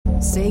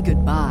Say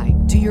goodbye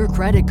to your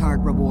credit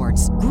card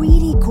rewards.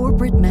 Greedy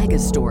corporate mega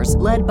stores,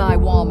 led by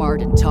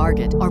Walmart and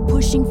Target, are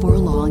pushing for a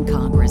law in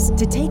Congress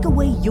to take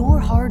away your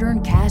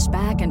hard-earned cash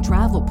back and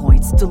travel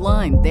points to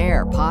line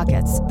their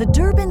pockets. The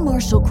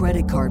Durbin-Marshall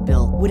credit card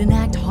bill would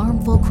enact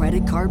harmful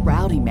credit card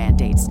routing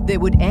mandates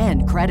that would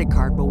end credit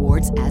card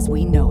rewards as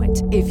we know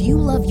it. If you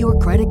love your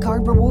credit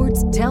card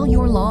rewards, tell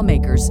your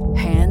lawmakers,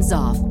 hands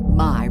off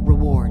my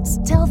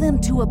rewards. Tell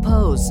them to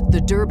oppose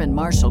the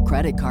Durbin-Marshall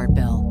credit card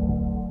bill.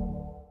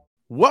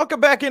 Welcome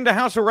back into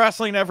House of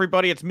Wrestling,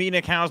 everybody. It's me,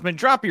 Nick Hausman.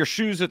 Drop your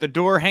shoes at the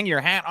door. Hang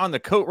your hat on the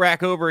coat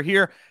rack over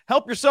here.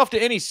 Help yourself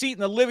to any seat in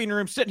the living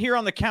room. Sitting here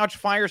on the couch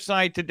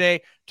fireside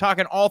today,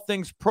 talking all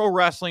things pro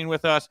wrestling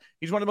with us.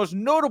 He's one of the most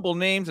notable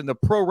names in the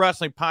pro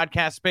wrestling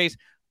podcast space.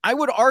 I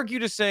would argue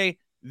to say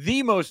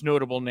the most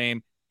notable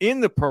name in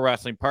the pro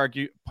wrestling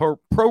podcast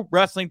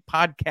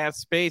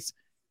space.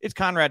 It's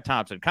Conrad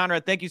Thompson.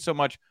 Conrad, thank you so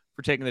much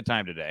for taking the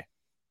time today.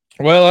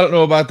 Well, I don't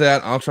know about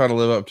that. I'll try to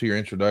live up to your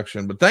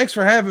introduction, but thanks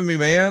for having me,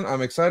 man.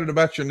 I'm excited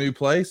about your new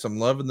place. I'm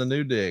loving the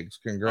new digs.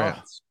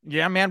 Congrats.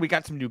 Yeah, man. We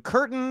got some new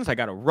curtains. I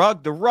got a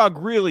rug. The rug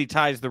really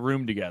ties the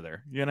room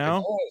together, you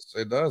know?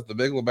 It does. The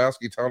Big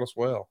Lebowski taught us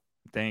well.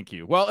 Thank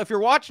you. Well, if you're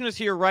watching us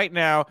here right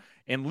now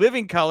in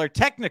living color,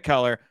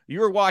 Technicolor,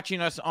 you're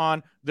watching us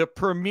on the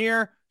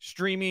Premier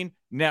Streaming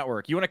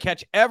Network. You want to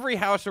catch every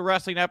House of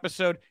Wrestling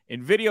episode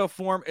in video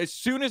form as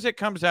soon as it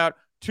comes out,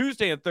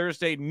 Tuesday and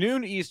Thursday,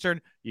 noon Eastern.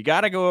 You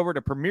got to go over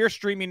to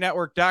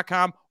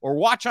premierstreamingnetwork.com or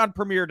watch on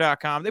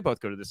premiere.com. They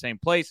both go to the same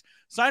place.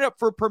 Sign up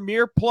for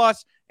Premiere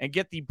Plus and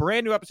get the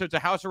brand new episodes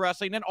of House of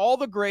Wrestling and all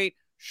the great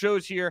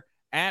shows here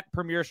at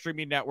Premier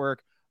Streaming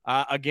Network.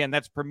 Again,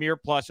 that's Premiere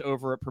Plus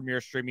over at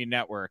Premier Streaming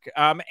Network.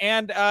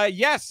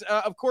 Yes,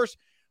 of course,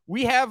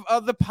 we have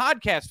the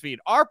podcast feed,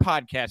 our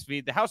podcast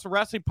feed, the House of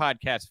Wrestling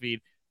podcast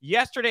feed.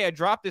 Yesterday, I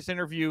dropped this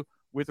interview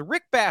with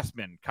Rick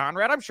Bassman.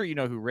 Conrad, I'm sure you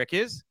know who Rick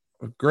is.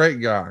 Great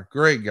guy.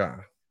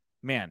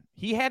 Man,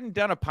 he hadn't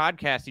done a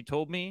podcast, he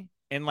told me,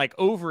 in like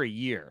over a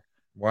year.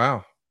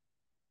 Wow.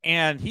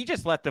 And he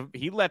just let the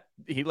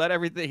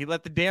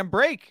dam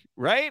break,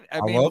 right? I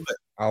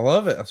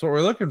love it. That's what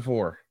we're looking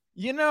for.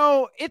 You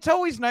know, it's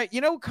always nice.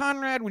 You know,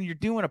 Conrad, when you're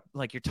doing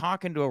you're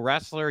talking to a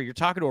wrestler, you're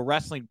talking to a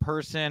wrestling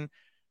person,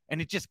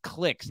 and it just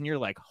clicks, and you're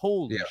like,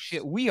 holy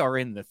shit, we are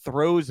in the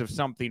throes of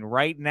something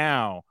right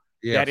now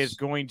that is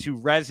going to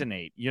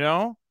resonate, you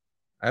know?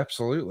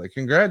 Absolutely.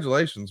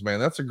 Congratulations, man.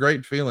 That's a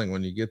great feeling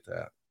when you get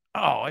that.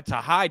 Oh, it's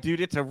a high, dude.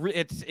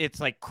 It's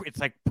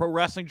like pro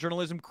wrestling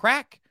journalism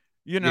crack,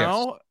 you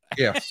know?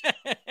 Yes.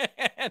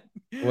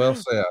 Well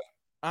said.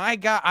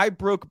 I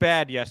broke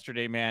bad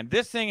yesterday, man.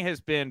 This thing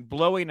has been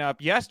blowing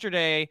up.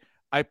 Yesterday,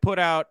 I put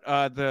out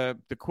the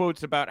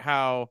quotes about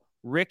how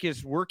Rick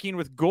is working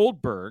with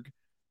Goldberg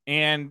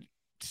and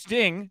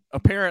Sting,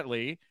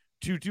 apparently,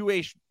 to do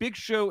a big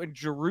show in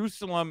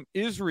Jerusalem,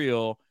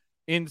 Israel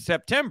in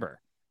September.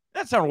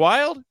 That sound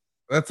wild?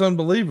 That's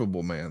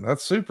unbelievable, man.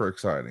 That's super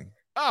exciting.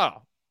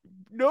 Oh,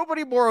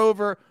 nobody more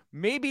over.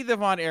 Maybe the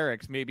Von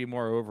Erichs may be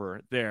more over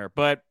there,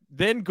 but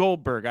then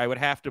Goldberg, I would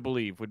have to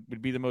believe,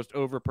 would be the most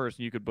over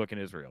person you could book in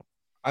Israel.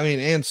 I mean,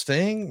 and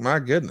Sting, my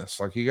goodness.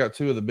 Like, you got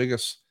two of the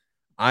biggest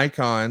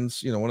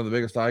icons, one of the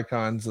biggest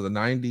icons of the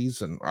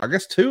 90s, and I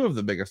guess two of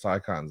the biggest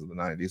icons of the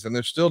 90s, and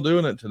they're still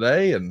doing it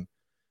today. And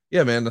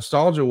yeah, man,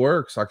 nostalgia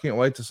works. I can't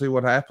wait to see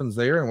what happens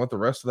there and what the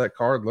rest of that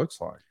card looks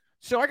like.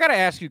 So I got to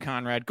ask you,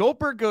 Conrad,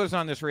 Goldberg goes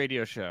on this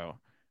radio show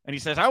and he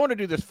says, I want to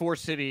do this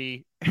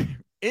 4-city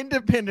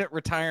independent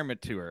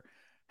retirement tour.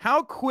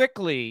 How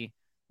quickly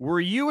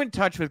were you in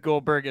touch with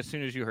Goldberg as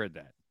soon as you heard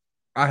that?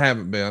 I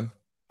haven't been.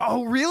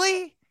 Oh,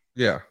 really?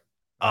 Yeah.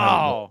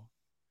 Oh,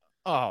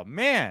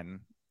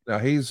 man. No,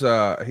 he's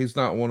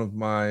not one of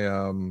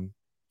my,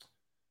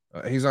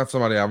 he's not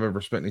somebody I've ever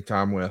spent any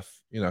time with.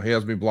 He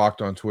has me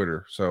blocked on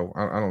Twitter. So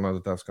I don't know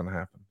that that's going to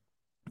happen.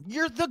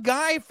 You're the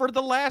guy for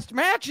the last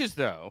matches,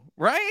 though,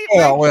 right?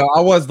 Well, I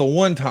was the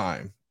one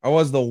time. I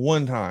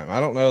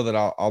don't know that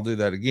I'll do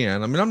that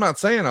again. I mean, I'm not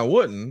saying I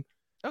wouldn't,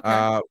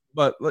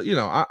 but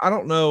I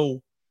don't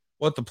know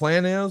what the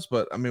plan is.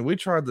 But I mean, we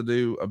tried to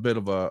do a bit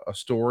of a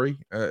story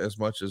as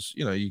much as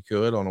you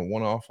could on a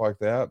one-off like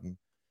that, and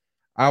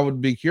I would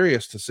be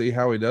curious to see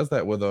how he does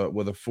that with a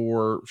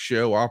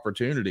 4-show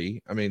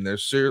opportunity. I mean,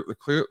 there's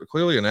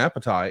clearly an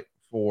appetite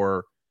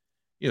for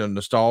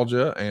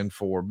nostalgia and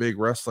for big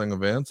wrestling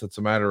events. It's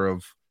a matter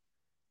of,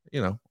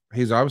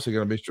 he's obviously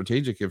going to be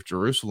strategic if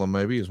Jerusalem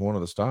maybe is one of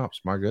the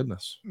stops. My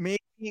goodness. Maybe.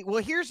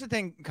 Well, here's the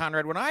thing,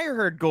 Conrad. When I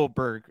heard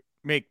Goldberg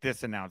make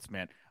this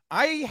announcement,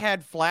 I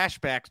had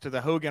flashbacks to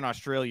the Hogan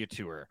Australia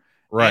tour.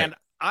 Right. And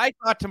I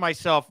thought to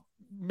myself,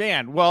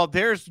 man, well,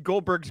 there's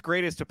Goldberg's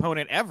greatest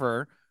opponent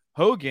ever,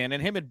 Hogan,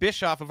 and him and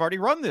Bischoff have already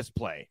run this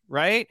play,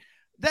 right?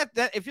 That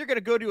if you're going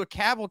to go to a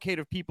cavalcade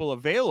of people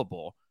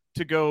available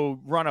to go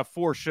run a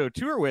 4-show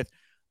tour with,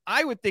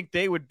 I would think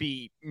they would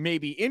be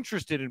maybe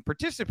interested in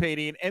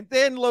participating. And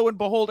then lo and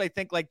behold, I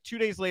think like 2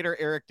 days later,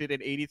 Eric did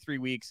an 83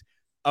 weeks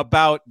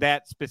about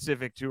that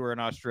specific tour in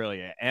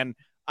Australia. And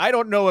I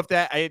don't know if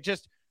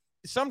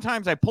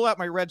sometimes I pull out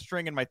my red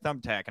string and my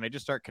thumbtack and I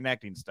just start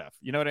connecting stuff.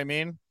 You know what I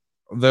mean?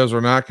 Those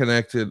are not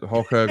connected.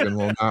 Hulk Hogan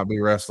will not be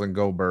wrestling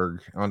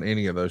Goldberg on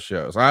any of those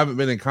shows. I haven't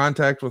been in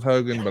contact with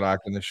Hogan, but I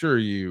can assure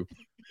you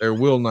there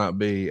will not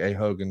be a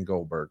Hogan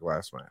Goldberg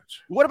last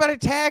match. What about a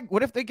tag?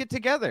 What if they get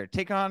together,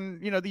 take on,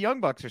 the Young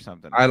Bucks or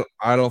something?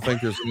 I don't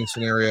think there's any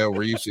scenario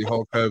where you see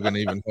Hulk Hogan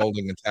even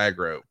holding a tag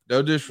rope.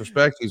 No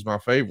disrespect, he's my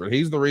favorite.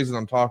 He's the reason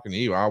I'm talking to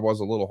you. I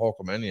was a little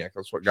Hulkamaniac.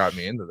 That's what got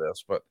me into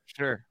this. But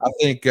sure, I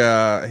think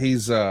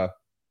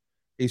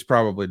he's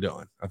probably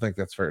done. I think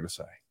that's fair to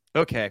say.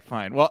 Okay,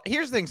 fine. Well,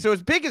 here's the thing. So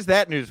as big as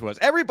that news was,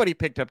 everybody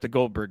picked up the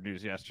Goldberg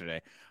news yesterday.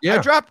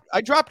 Yeah.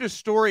 I dropped a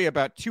story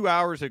about 2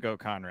 hours ago,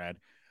 Conrad,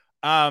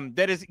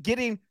 that is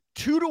getting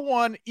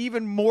 2-1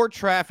 even more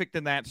traffic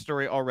than that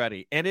story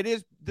already. And it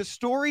is the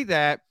story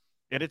that,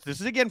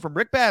 this is again from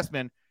Rick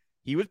Bassman.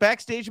 He was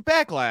backstage at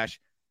Backlash.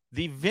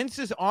 The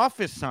Vince's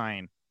office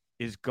sign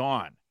is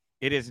gone.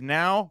 It is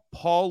now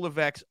Paul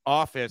Levesque's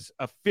office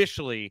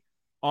officially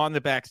on the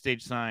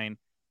backstage sign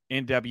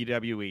in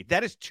WWE.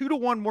 That is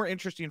 2-1 more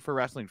interesting for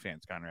wrestling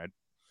fans, Conrad.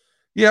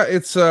 Yeah,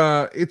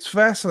 it's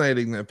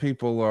fascinating that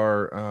people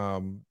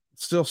are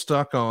still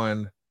stuck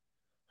on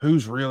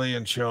who's really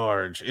in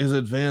charge. Is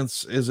it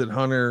Vince? Is it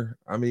Hunter?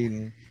 I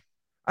mean,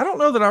 I don't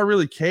know that I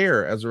really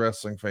care as a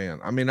wrestling fan.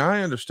 I mean,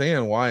 I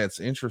understand why it's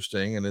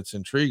interesting and it's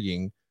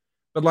intriguing,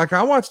 but like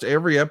I watched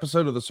every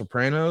episode of The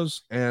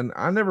Sopranos and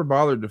I never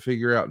bothered to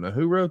figure out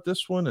who wrote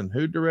this one and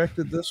who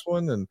directed this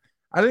one. And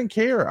I didn't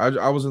care.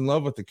 I was in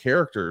love with the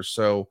characters.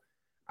 So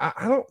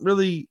I don't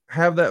really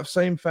have that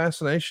same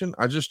fascination.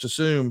 I just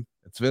assume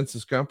it's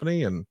Vince's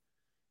company and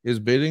his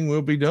bidding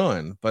will be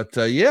done. But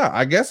yeah,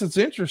 I guess it's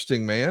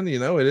interesting, man.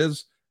 It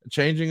is a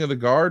changing of the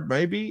guard,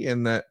 maybe,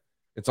 in that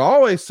it's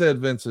always said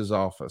Vince's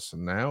office,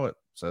 and now it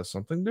says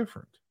something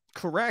different.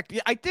 Correct.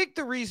 Yeah, I think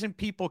the reason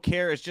people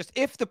care is just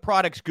if the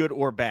product's good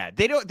or bad.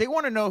 They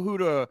want to know who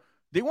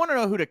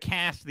to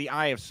cast the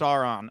Eye of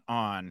Sauron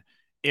on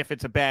if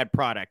it's a bad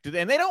product.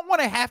 And they don't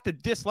want to have to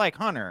dislike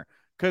Hunter,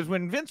 because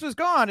when Vince was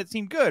gone, it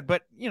seemed good,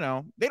 but they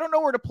don't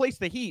know where to place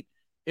the heat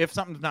if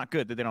something's not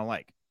good that they don't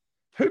like.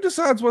 Who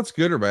decides what's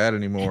good or bad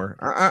anymore?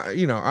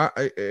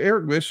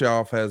 Eric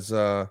Bischoff has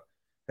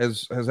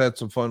had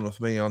some fun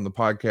with me on the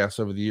podcast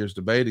over the years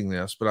debating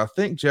this, but I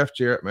think Jeff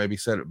Jarrett maybe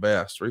said it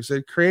best, where he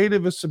said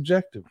creative is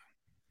subjective.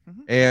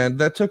 Mm-hmm. And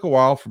that took a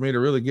while for me to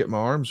really get my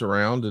arms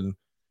around and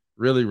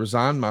really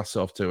resign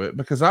myself to it,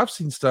 because I've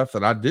seen stuff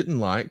that I didn't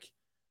like,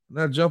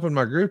 and I jump in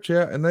my group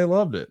chat and they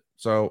loved it.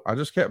 So I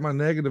just kept my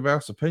negative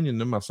ass opinion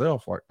to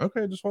myself, like,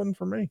 okay, it just wasn't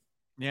for me.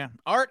 Yeah.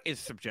 Art is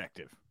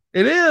subjective.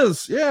 It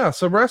is. Yeah.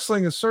 So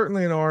wrestling is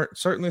certainly an art,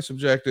 certainly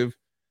subjective,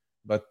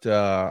 but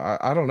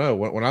I don't know.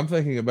 When I'm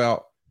thinking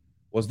about,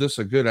 was this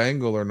a good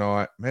angle or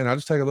not, man, I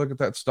just take a look at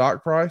that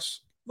stock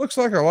price. Looks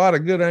like a lot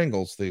of good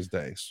angles these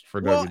days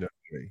for WWE.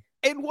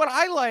 And what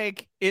I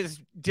like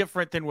is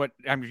different than what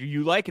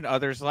you like and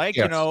others like.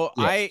 Yes,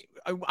 yes.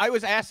 I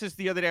was asked this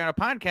the other day on a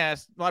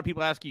podcast. A lot of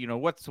people ask you,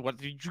 what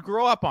did you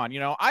grow up on?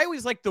 I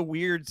always liked the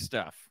weird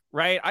stuff,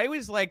 right? I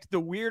always liked the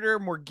weirder,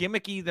 more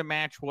gimmicky the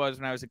match was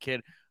when I was a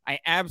kid. I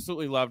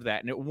absolutely loved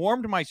that. And it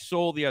warmed my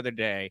soul the other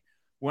day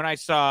when I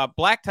saw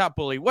Blacktop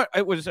Bully. What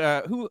it was,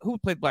 who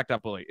played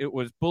Blacktop Bully? It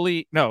was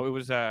Bully. No, it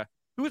was,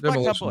 who was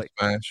Blacktop Bully?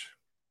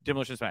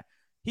 Demolition Smash.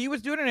 He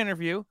was doing an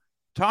interview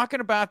talking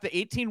about the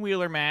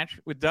 18-wheeler match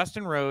with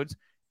Dustin Rhodes,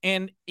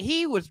 and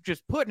he was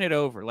just putting it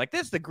over. Like,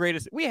 this is the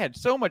greatest. We had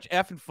so much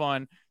effing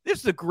fun. This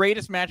is the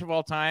greatest match of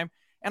all time.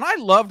 And I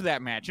loved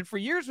that match. And for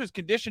years was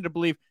conditioned to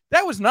believe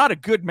that was not a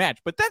good match,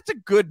 but that's a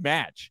good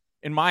match,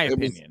 in my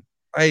opinion.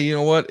 Hey, you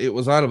know what? It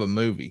was out of a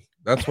movie.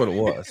 That's what it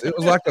was. It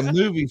was like a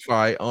movie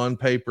fight on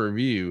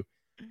pay-per-view.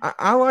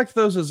 I liked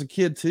those as a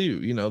kid too.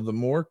 The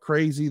more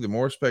crazy, the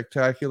more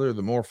spectacular,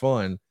 the more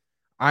fun.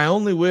 I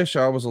only wish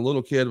I was a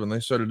little kid when they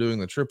started doing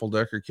the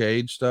triple-decker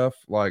cage stuff.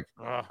 Like,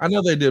 I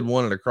know they did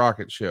one at a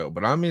Crockett show,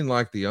 but I mean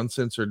like the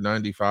uncensored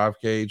 95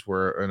 cage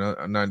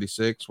a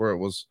 96 where it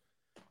was,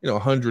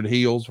 100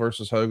 heels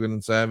versus Hogan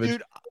and Savage.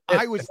 Dude,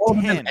 I was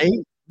 10.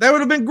 That would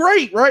have been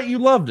great, right? You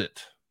loved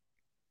it.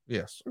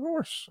 Yes, of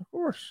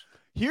course.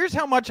 Here's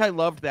how much I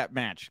loved that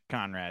match,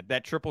 Conrad,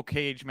 that triple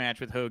cage match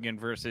with Hogan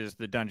versus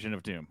the Dungeon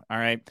of Doom. All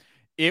right.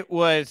 It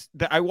was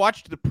I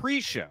watched the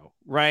pre-show,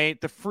 right?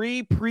 The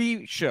free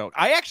pre-show.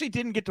 I actually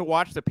didn't get to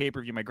watch the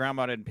pay-per-view. My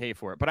grandma didn't pay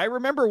for it, but I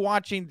remember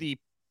watching the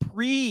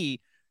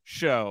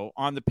pre-show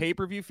on the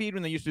pay-per-view feed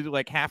when they used to do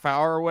like half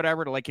hour or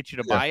whatever to get you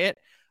to buy it.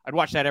 I'd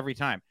watch that every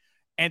time.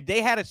 And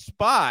they had a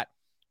spot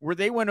where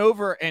they went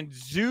over and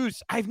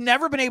Zeus, I've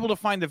never been able to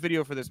find the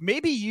video for this.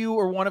 Maybe you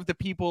or one of the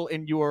people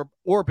in your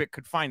orbit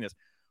could find this.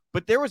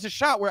 But there was a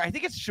shot where I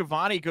think it's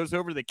Shivani goes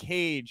over the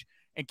cage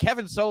and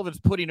Kevin Sullivan's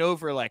putting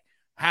over like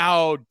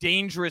how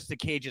dangerous the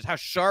cage is, how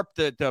sharp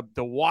the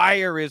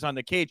wire is on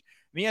the cage.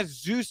 And he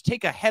has Zeus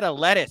take a head of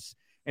lettuce,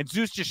 and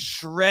Zeus just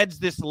shreds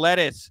this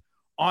lettuce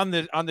on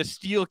the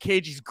steel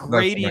cage. He's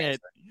grating it.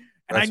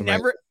 And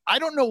I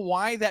don't know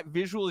why that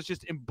visual is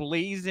just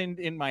emblazoned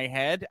in my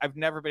head. I've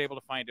never been able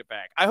to find it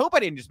back. I hope I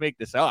didn't just make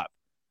this up.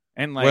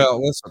 and like,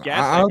 well, listen, I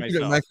gaslight hope you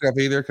didn't myself. make it up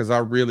either because I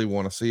really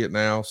want to see it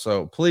now.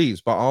 So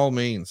please, by all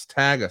means,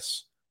 tag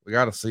us. We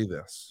got to see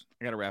this.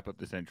 I got to wrap up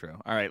this intro.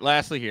 All right,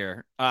 lastly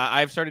here,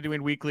 I've started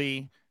doing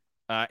weekly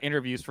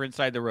interviews for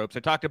Inside the Ropes.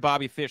 I talked to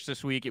Bobby Fish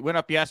this week. It went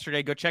up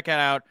yesterday. Go check it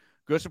out.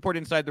 Go support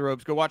Inside the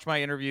Ropes. Go watch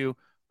my interview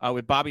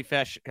with Bobby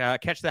Fish.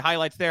 Catch the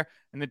highlights there.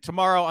 And then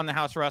tomorrow on the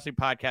House of Wrestling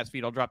podcast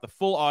feed, I'll drop the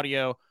full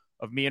audio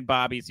of me and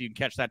Bobby, so you can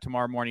catch that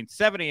tomorrow morning,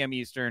 7 a.m.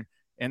 Eastern,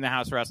 in the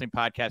House of Wrestling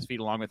podcast feed,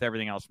 along with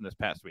everything else from this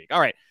past week. All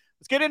right,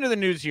 let's get into the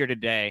news here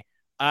today.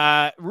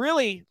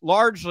 Really,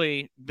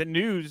 largely, the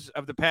news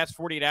of the past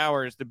 48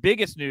 hours, the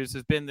biggest news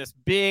has been this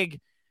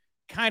big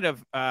kind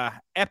of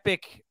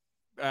epic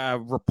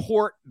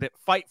report that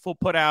Fightful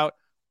put out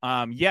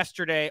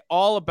yesterday,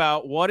 all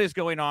about what is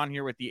going on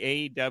here with the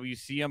AEW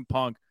CM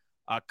Punk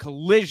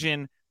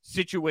collision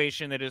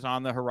situation that is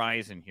on the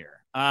horizon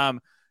here.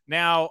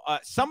 Now,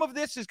 some of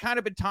this has kind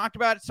of been talked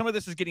about. Some of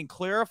this is getting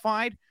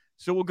clarified.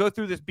 So we'll go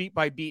through this beat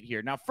by beat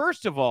here. Now,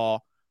 first of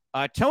all,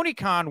 Tony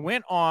Khan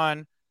went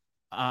on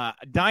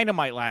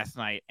Dynamite last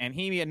night, and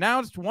he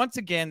announced once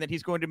again that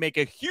he's going to make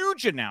a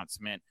huge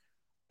announcement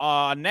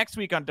next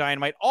week on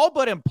Dynamite, all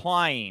but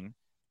implying,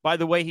 by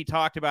the way he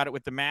talked about it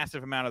with the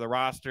massive amount of the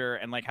roster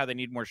and like how they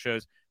need more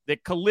shows,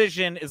 that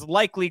Collision is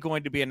likely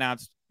going to be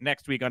announced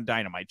next week on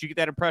Dynamite. Did you get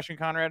that impression,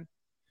 Conrad?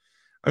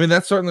 I mean,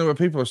 that's certainly what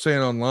people are saying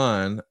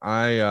online.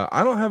 I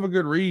don't have a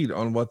good read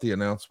on what the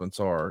announcements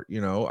are. You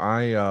know,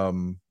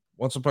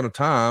 once upon a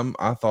time,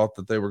 I thought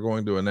that they were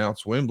going to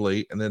announce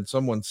Wembley, and then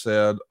someone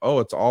said, "Oh,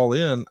 it's All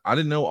In." I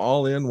didn't know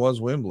All In was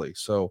Wembley,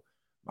 so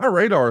my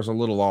radar is a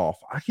little off.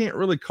 I can't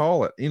really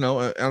call it. You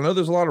know, I know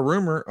there's a lot of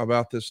rumor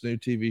about this new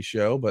TV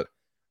show, but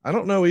I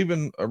don't know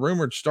even a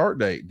rumored start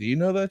date. Do you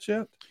know that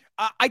yet?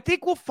 I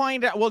think we'll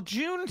find out. Well,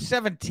 June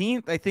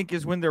 17th, I think,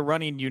 is when they're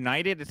running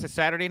United. It's a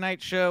Saturday night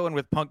show, and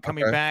with Punk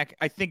coming back,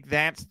 I think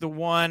that's the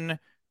one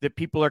that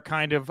people are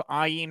kind of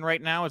eyeing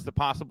right now as the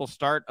possible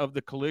start of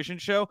the Collision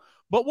show.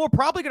 But we're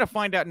probably going to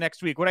find out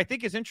next week. What I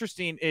think is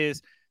interesting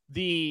is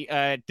the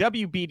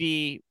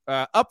WBD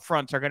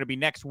upfronts are going to be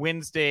next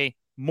Wednesday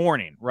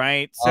morning,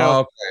 right? So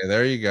okay,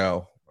 there you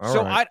go.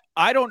 All right.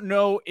 I don't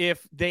know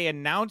if they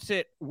announce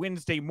it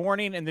Wednesday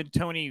morning and then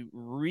Tony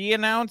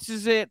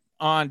re-announces it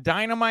on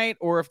Dynamite,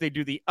 or if they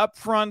do the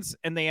upfronts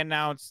and they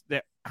announce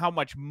that how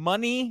much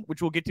money,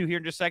 which we'll get to here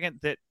in just a second,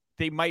 that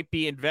they might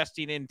be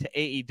investing into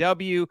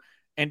AEW,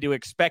 and to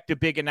expect a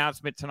big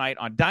announcement tonight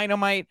on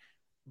Dynamite.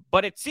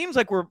 But it seems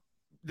like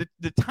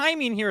the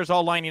timing here is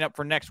all lining up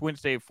for next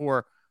Wednesday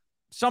for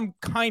some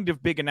kind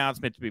of big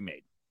announcement to be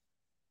made.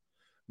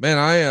 Man,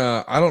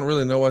 I don't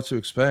really know what to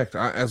expect.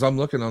 As I'm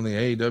looking on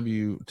the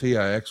AEW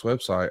TIX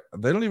website,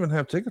 they don't even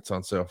have tickets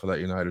on sale for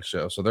that United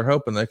show. So they're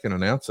hoping they can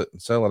announce it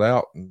and sell it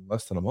out in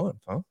less than a month,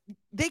 huh?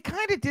 They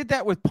kind of did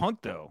that with Punk,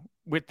 though,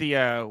 with the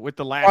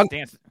Last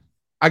Dance.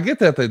 I get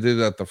that they did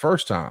that the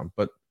first time,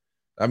 but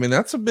I mean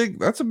that's a big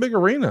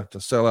arena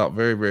to sell out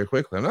very, very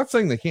quickly. I'm not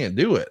saying they can't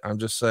do it. I'm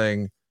just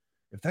saying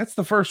if that's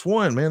the first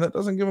one, man, that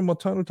doesn't give them a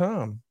ton of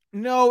time.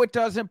 No, it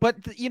doesn't.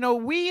 But, you know,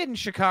 we in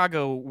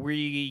Chicago,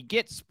 we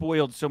get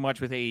spoiled so much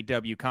with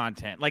AEW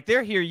content. Like,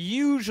 they're here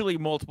usually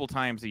multiple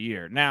times a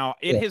year. Now,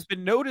 it has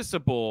been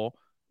noticeable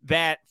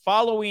that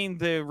following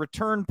the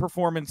return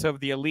performance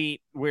of the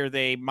Elite, where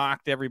they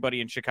mocked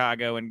everybody in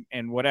Chicago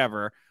and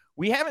whatever,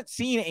 we haven't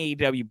seen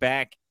AEW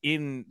back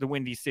in the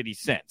Windy City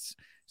since.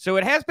 So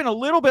it has been a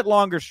little bit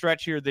longer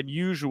stretch here than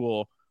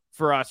usual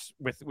for us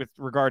with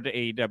regard to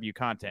AEW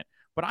content.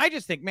 But I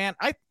just think, man,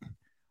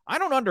 I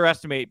don't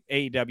underestimate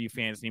AEW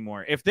fans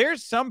anymore. If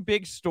there's some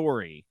big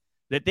story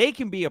that they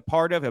can be a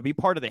part of, it'll be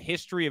part of the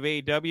history of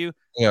AEW.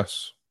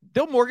 Yes.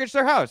 They'll mortgage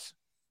their house,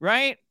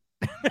 right?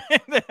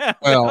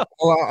 well,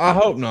 I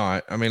hope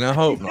not. I mean, I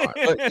hope not.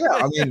 But yeah,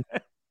 I mean,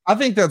 I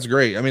think that's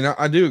great. I mean,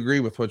 I do agree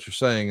with what you're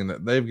saying, and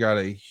that they've got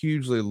a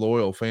hugely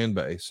loyal fan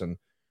base. And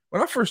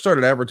when I first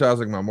started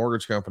advertising my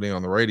mortgage company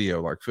on the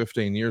radio like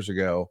 15 years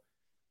ago,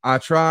 I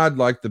tried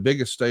like the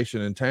biggest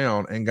station in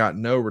town and got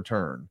no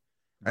return.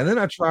 And then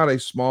I tried a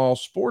small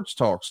sports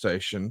talk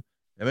station,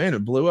 and man,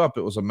 it blew up.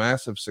 It was a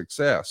massive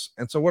success.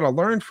 And so what I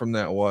learned from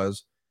that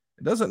was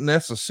it doesn't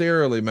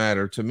necessarily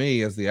matter to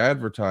me as the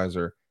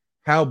advertiser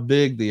how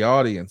big the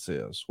audience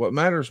is. What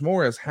matters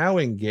more is how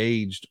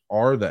engaged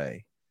are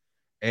they?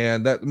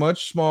 And that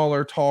much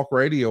smaller talk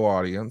radio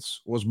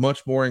audience was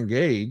much more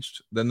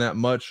engaged than that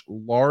much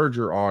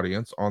larger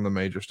audience on the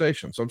major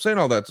station. So I'm saying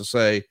all that to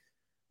say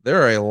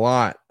there are a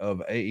lot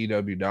of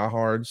AEW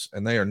diehards,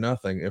 and they are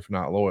nothing if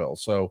not loyal.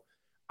 So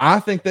I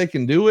think they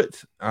can do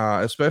it,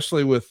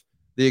 especially with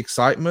the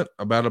excitement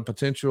about a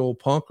potential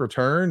Punk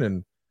return.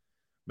 And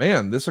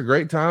man, this is a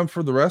great time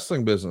for the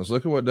wrestling business.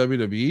 Look at what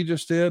WWE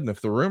just did. And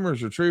if the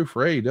rumors are true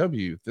for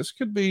AEW, this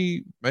could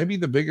be maybe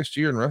the biggest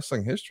year in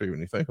wrestling history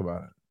when you think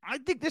about it. I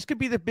think this could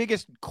be the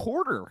biggest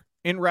quarter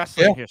in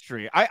wrestling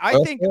history.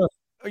 I think,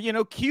 you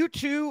know,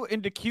 Q2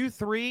 into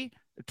Q3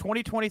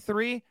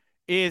 2023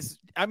 is,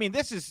 I mean,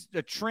 this is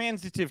a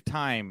transitive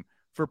time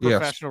for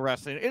professional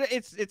wrestling.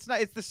 It's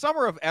the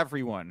summer of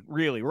everyone,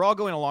 really. We're all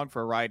going along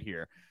for a ride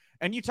here.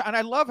 And and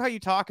I love how you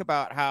talk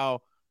about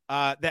how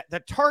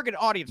that target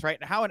audience, right?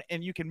 And how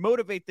and you can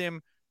motivate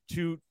them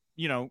to,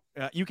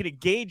 you can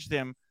engage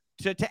them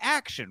to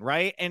action,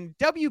 right? And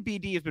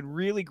WBD has been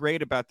really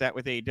great about that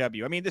with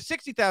AEW. I mean, the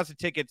 60,000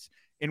 tickets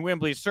in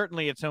Wembley is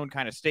certainly its own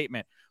kind of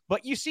statement.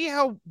 But you see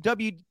how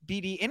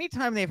WBD,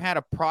 anytime they've had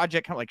a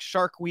project kind of like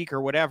Shark Week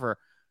or whatever,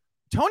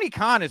 Tony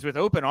Khan is with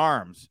open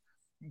arms,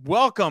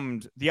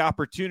 welcomed the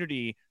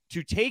opportunity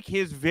to take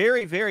his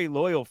very, very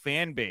loyal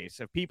fan base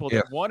of people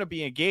that want to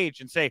be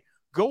engaged and say,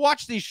 go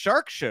watch these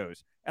Shark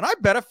shows. And I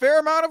bet a fair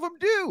amount of them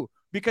do,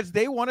 because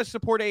they want to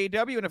support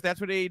AEW. And if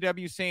that's what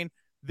AEW is saying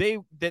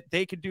that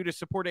they could do to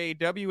support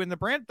AEW and the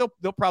brand,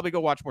 they'll probably go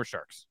watch more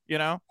Sharks,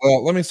 Well,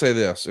 let me say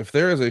this. If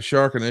there is a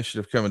Shark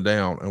initiative coming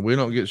down and we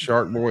don't get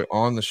Shark Boy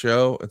on the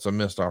show, it's a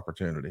missed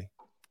opportunity.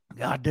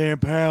 Goddamn,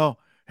 pal.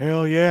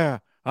 Hell yeah.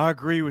 I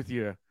agree with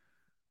you.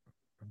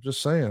 I'm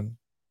just saying.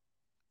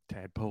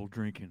 Tadpole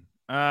drinking.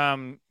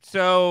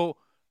 So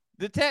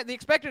the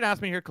expected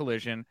announcement here,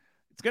 Collision,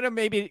 it's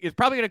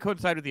probably going to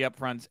coincide with the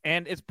upfronts,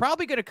 and it's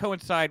probably going to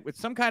coincide with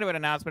some kind of an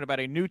announcement about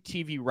a new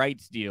TV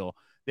rights deal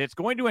that's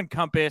going to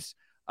encompass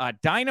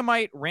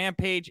Dynamite,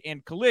 Rampage,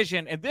 and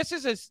Collision. And this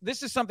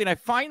is something I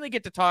finally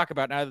get to talk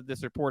about now that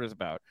this report is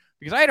about,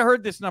 because I had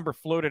heard this number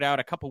floated out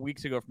a couple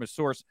weeks ago from a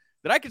source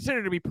that I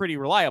consider to be pretty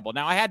reliable.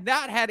 Now, I had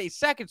not had a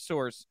second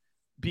source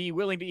be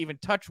willing to even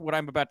touch what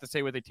I'm about to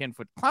say with a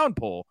 10-foot clown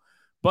pole,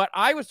 but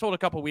I was told a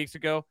couple weeks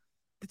ago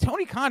that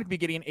Tony Khan could be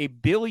getting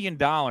 $1 billion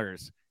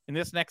in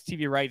this next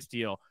TV rights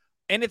deal.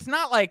 And it's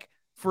not like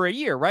for a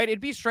year, right?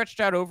 It'd be stretched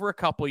out over a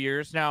couple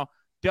years. Now,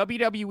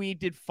 WWE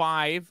did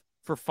 5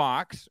 for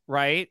Fox,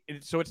 right?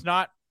 So it's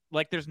not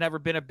like there's never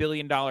been $1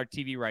 billion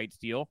TV rights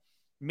deal.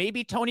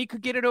 Maybe Tony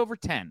could get it over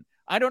 10.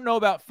 I don't know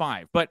about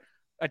 5, but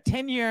a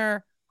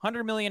 10-year,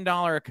 $100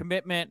 million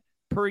commitment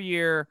per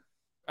year,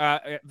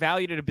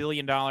 valued at $1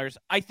 billion.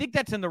 I think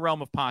that's in the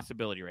realm of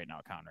possibility right now,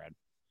 Conrad.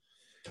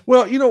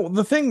 Well,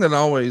 the thing that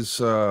always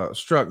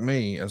struck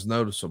me as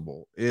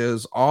noticeable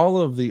is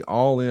all of the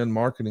all-in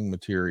marketing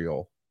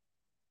material.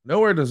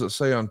 Nowhere does it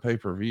say on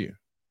pay-per-view.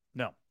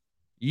 No.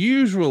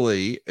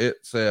 Usually it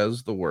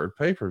says the word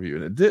pay-per-view,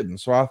 and it didn't.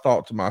 So I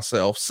thought to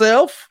myself,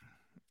 does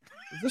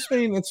this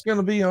mean it's going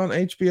to be on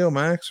HBO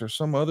Max or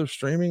some other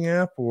streaming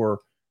app, or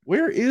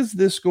where is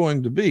this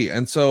going to be?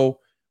 And so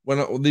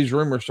when these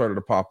rumors started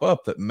to pop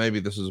up that maybe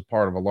this is a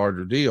part of a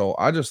larger deal,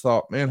 I just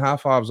thought, man, high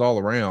fives all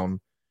around.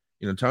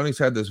 Tony's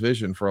had this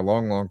vision for a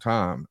long, long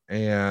time.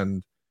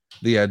 And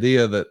the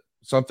idea that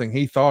something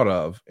he thought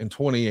of in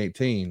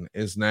 2018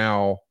 is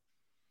now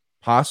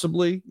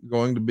possibly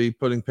going to be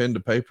putting pen to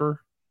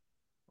paper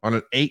on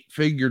an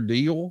 8-figure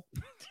deal.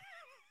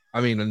 I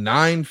mean, a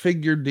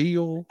 9-figure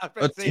deal, a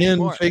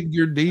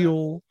 10-figure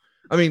deal.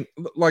 I mean,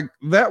 like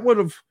that would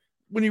have,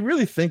 when you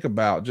really think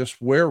about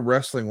just where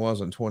wrestling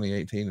was in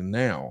 2018 and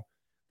now,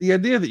 the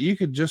idea that you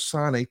could just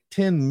sign a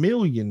 $10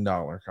 million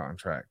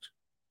contract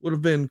would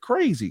have been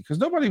crazy, because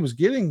nobody was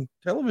getting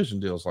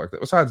television deals like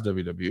that besides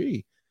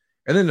WWE.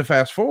 And then to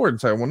fast forward and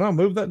say, well, no,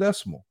 move that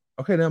decimal.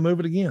 Okay, now move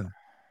it again.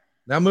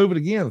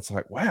 It's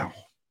like, wow,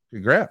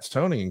 congrats,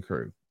 Tony and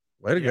crew.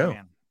 Way to go.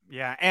 Man.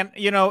 Yeah. And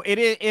it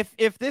is,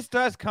 if this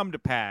does come to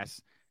pass,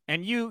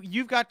 and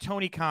you've got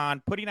Tony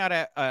Khan putting out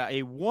a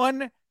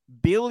 $1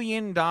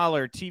 billion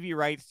TV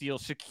rights deal,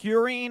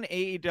 securing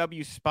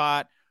AEW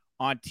spot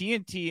on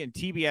TNT and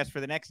TBS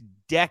for the next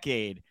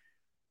decade,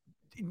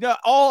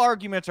 all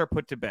arguments are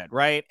put to bed,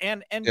 right?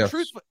 And yes.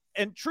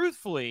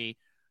 Truthfully,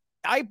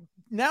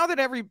 now that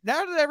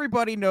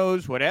everybody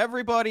knows what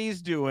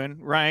everybody's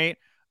doing, right?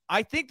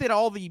 I think that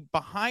all the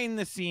behind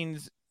the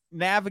scenes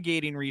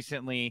navigating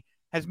recently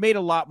has made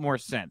a lot more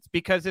sense,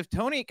 because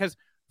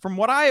from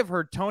what I have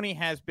heard, Tony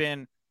has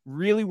been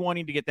really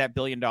wanting to get that $1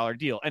 billion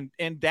deal.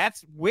 And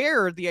that's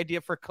where the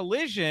idea for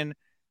Collision,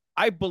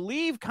 I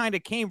believe, kind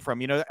of came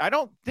from. I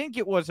don't think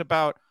it was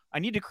about, I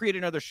need to create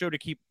another show to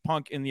keep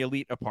Punk and the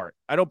Elite apart.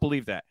 I don't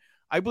believe that.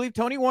 I believe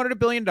Tony wanted $1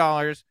 billion,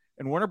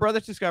 and Warner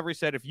Brothers Discovery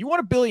said, if you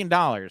want $1 billion,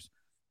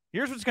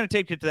 here's what's going to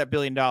take you to that $1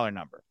 billion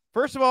number.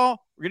 First of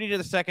all, we're going to need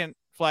the second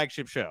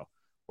flagship show.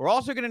 We're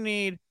also going to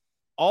need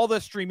all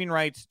the streaming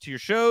rights to your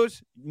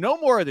shows. No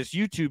more of this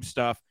YouTube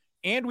stuff.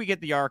 And we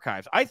get the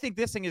archives. I think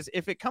this thing is,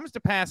 if it comes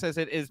to pass as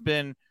it has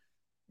been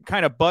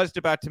kind of buzzed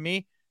about to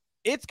me,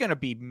 it's going to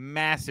be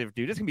massive,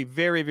 dude. It's going to be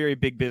very, very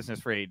big business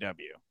for AEW.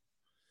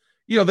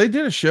 They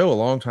did a show a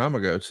long time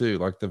ago too,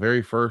 like the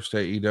very first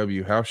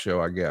AEW house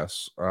show, I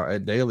guess,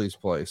 at Daly's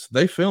place.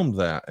 They filmed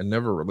that and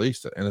never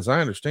released it. And as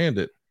I understand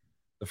it,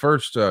 the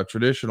first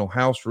traditional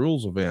house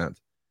rules event,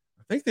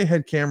 I think they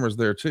had cameras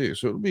there too.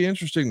 So it'll be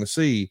interesting to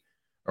see,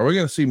 are we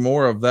going to see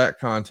more of that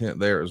content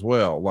there as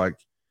well? Like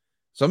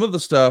some of the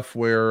stuff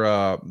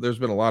where there's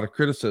been a lot of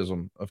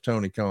criticism of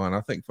Tony Khan.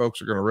 I think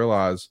folks are going to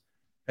realize,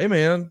 hey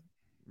man,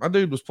 my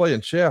dude was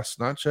playing chess,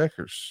 not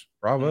checkers.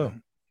 Bravo.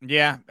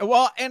 Yeah.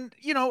 Well, and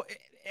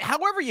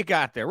however you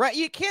got there, right?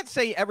 You can't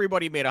say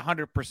everybody made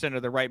 100%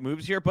 of the right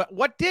moves here, but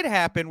what did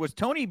happen was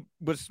Tony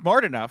was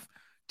smart enough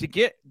to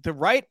get the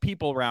right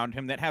people around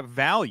him that have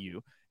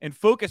value and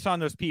focus on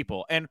those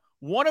people. And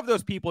one of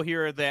those people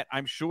here that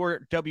I'm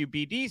sure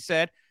WBD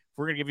said, if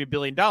we're going to give you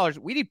 $1 billion,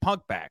 we need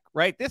Punk back,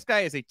 right? This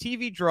guy is a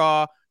TV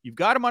draw. You've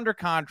got him under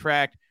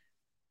contract.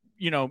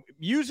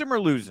 Use him or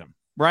lose him,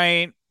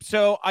 right?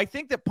 So I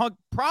think that Punk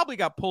probably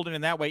got pulled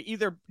in that way.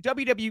 Either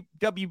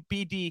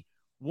WBD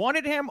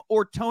wanted him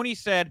or Tony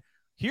said,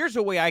 here's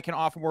a way I can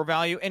offer more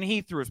value, and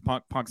he threw his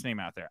Punk's name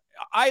out there.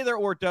 Either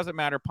or, it doesn't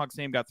matter. Punk's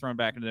name got thrown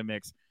back into the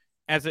mix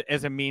as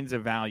a means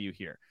of value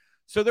here.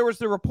 So there was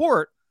the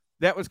report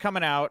that was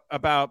coming out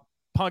about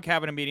Punk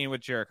having a meeting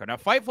with Jericho. Now,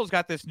 Fightful's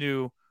got this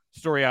new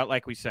story out,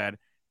 like we said,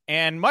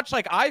 and much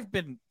like I've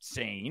been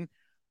saying,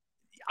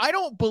 I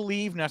don't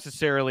believe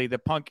necessarily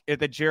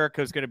that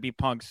Jericho is going to be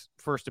Punk's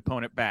first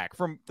opponent back.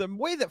 From the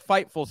way that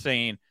Fightful's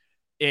saying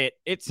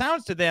it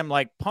sounds to them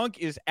like Punk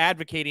is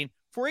advocating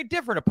for a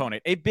different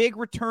opponent, a big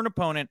return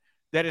opponent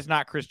that is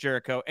not Chris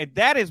Jericho. And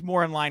that is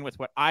more in line with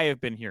what I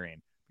have been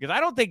hearing, because I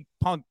don't think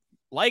Punk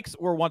likes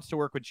or wants to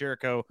work with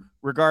Jericho,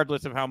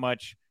 regardless of how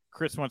much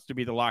Chris wants to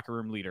be the locker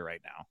room leader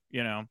right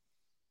now,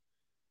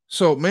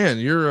 So, man,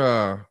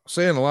 you're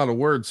saying a lot of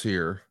words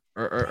here.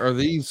 Are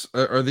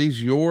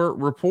these your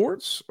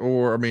reports,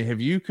 or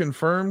have you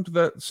confirmed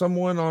that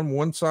someone on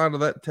one side of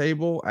that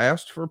table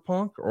asked for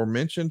Punk or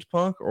mentioned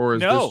Punk, or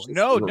is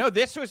no?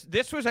 This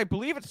was I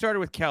believe it started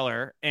with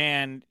Keller,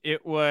 and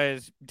it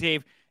was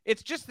Dave.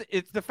 It's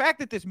the fact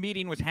that this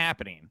meeting was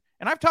happening,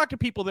 and I've talked to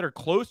people that are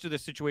close to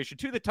this situation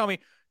too that tell me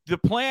the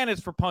plan is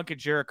for Punk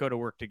and Jericho to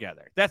work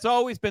together. That's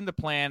always been the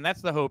plan.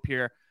 That's the hope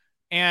here,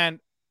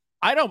 and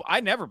I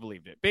never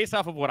believed it based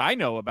off of what I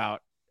know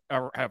about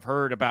or have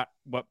heard about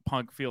what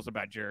Punk feels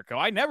about Jericho.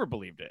 I never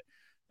believed it.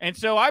 And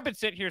so I've been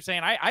sitting here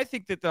saying, I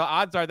think that the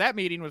odds are that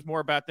meeting was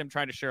more about them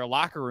trying to share a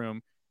locker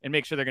room and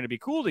make sure they're going to be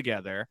cool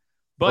together.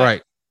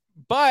 But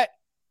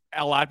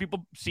a lot of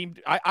people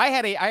I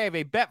have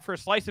a bet for a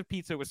slice of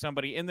pizza with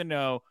somebody in the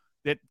know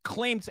that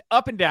claims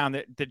up and down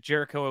that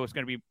Jericho was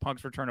going to be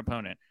Punk's return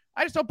opponent.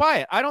 I just don't buy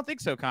it. I don't think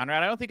so,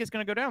 Conrad. I don't think it's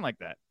going to go down like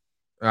that.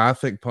 I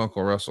think Punk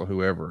will wrestle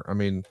whoever.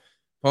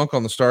 Punk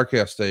on the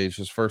StarCast stage,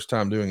 his first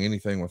time doing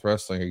anything with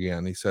wrestling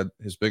again, he said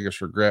his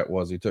biggest regret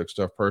was he took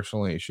stuff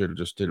personally. He should have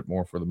just did it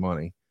more for the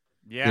money.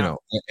 Yeah.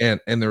 And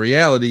the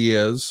reality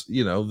is,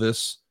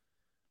 this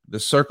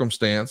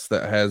circumstance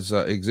that has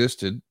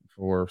existed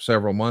for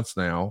several months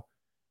now,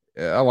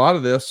 a lot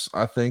of this,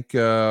 I think,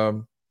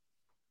 can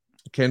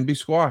be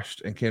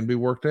squashed and can be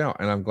worked out.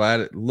 And I'm glad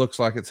it looks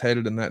like it's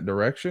headed in that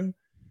direction.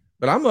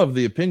 But I'm of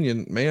the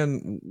opinion,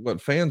 man,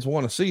 what fans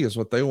want to see is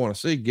what they want to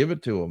see. Give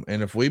it to them.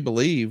 And if we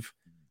believe,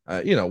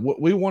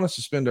 we want to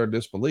suspend our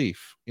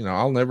disbelief.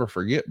 I'll never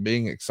forget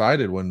being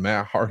excited when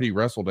Matt Hardy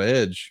wrestled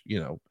Edge,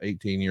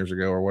 18 years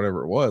ago or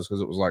whatever it was,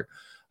 because it was like,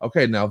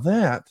 okay, now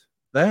that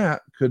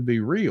could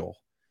be real.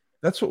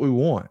 That's what we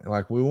want.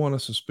 Like, we want to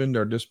suspend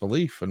our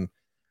disbelief. And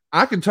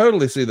I can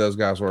totally see those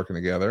guys working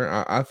together.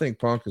 I think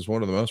Punk is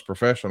one of the most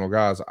professional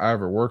guys I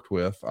ever worked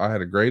with. I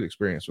had a great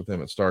experience with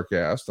him at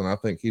StarCast, and I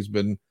think he's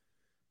been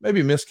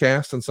maybe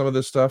miscast in some of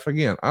this stuff.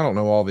 Again, I don't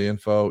know all the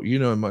info. You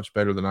know him much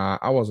better than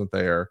I wasn't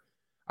there.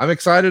 I'm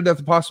excited at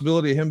the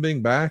possibility of him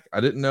being back. I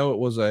didn't know it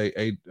was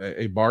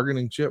a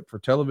bargaining chip for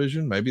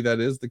television. Maybe that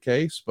is the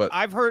case, but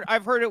I've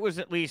heard it was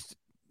at least,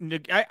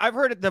 I've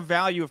heard the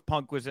value of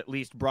Punk was at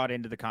least brought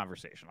into the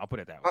conversation. I'll put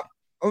it that way.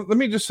 Let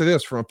me just say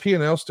this from a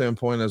P&L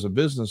standpoint, as a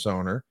business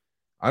owner,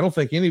 I don't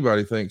think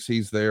anybody thinks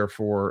he's there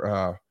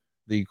for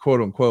the quote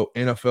unquote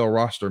NFL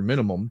roster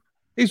minimum.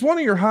 He's one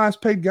of your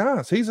highest paid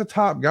guys. He's a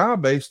top guy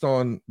based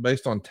on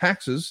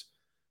taxes.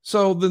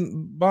 So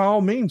then, by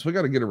all means, we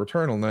got to get a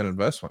return on that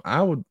investment.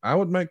 I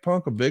would make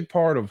Punk a big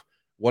part of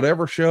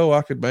whatever show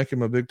I could make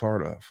him a big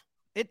part of.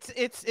 It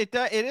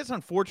is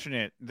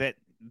unfortunate that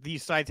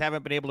these sites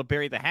haven't been able to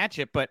bury the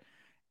hatchet, but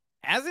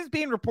as it's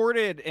being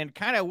reported and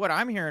kind of what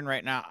I'm hearing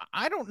right now,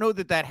 I don't know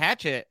that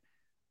hatchet.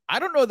 I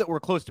don't know that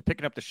we're close to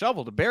picking up the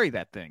shovel to bury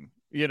that thing.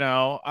 I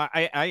know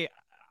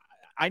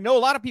a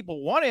lot of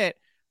people want it.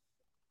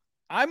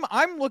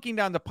 I'm looking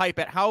down the pipe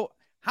at how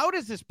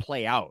does this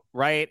play out,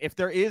 right? If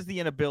there is the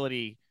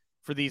inability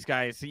for these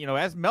guys,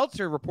 as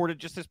Meltzer reported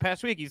just this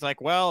past week, he's like,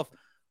 well, if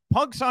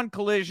Punk's on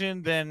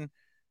Collision, then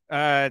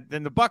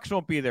the Bucks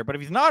won't be there. But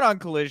if he's not on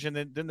Collision,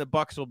 then the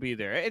Bucks will be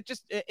there.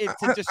 It's a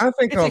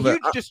huge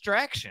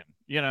distraction,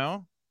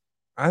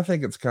 I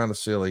think it's kind of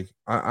silly.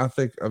 I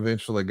think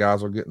eventually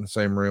guys will get in the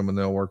same room and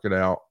they'll work it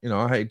out.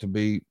 I hate to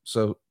be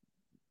so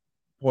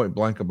point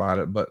blank about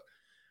it, but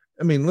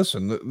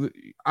listen,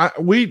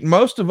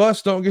 most of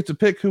us don't get to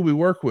pick who we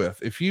work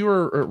with. If you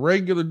are a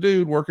regular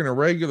dude working a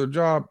regular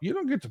job, you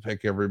don't get to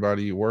pick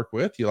everybody you work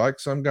with. You like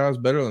some guys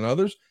better than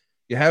others.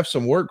 You have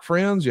some work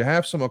friends, you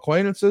have some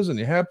acquaintances, and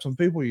you have some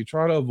people you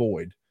try to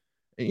avoid.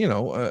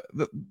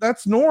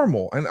 That's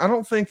normal. And I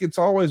don't think it's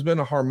always been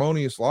a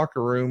harmonious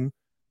locker room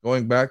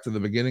going back to the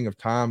beginning of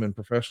time in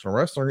professional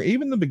wrestling, or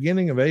even the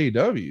beginning of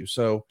AEW.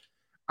 So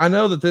I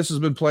know that this has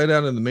been played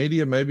out in the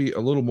media, maybe a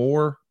little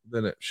more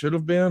than it should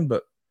have been,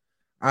 but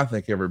I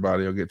think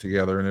everybody will get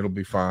together and it'll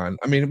be fine.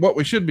 What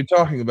we should be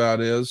talking about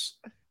is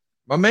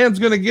My man's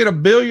going to get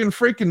 $1 billion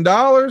freaking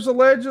dollars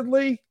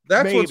allegedly.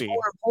 That's Maybe. what's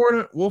more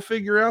important. We'll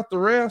figure out the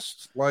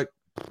rest. Like,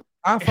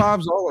 high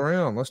fives all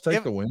around. Let's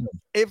take the win.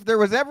 If there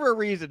was ever a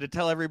reason to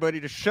tell everybody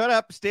to shut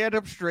up, stand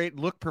up straight,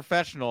 and look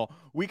professional,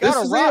 we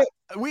gotta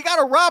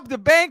rob the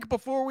bank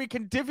before we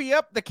can divvy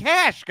up the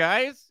cash,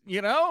 guys.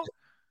 You know.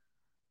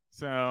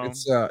 So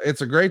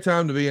it's a great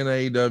time to be in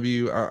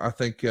AEW. I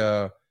think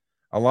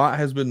a lot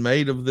has been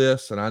made of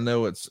this, and I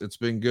know it's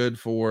been good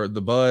for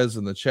the buzz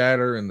and the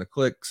chatter and the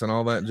clicks and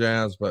all that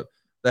jazz. But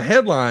the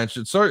headline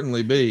should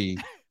certainly be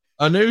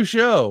a new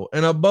show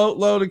and a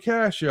boatload of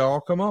cash, y'all.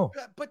 Come on.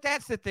 But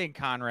that's the thing,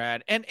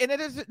 Conrad, and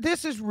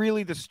this is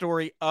really the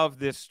story of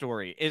this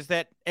story, is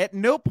that at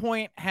no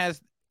point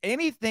has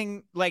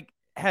anything like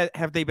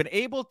have they been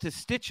able to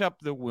stitch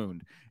up the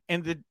wound,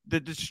 and the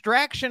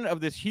distraction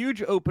of this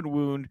huge open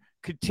wound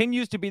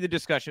continues to be the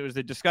discussion. It was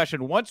the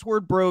discussion once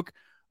word broke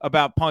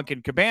about Punk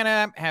and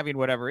Cabana having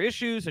whatever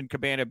issues and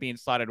Cabana being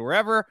slotted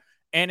wherever,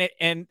 and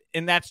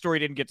that story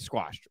didn't get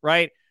squashed,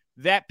 right?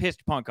 That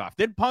pissed Punk off.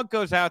 Then Punk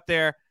goes out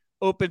there,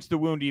 opens the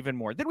wound even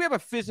more. Then we have a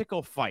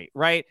physical fight,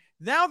 right?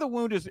 Now the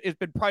wound has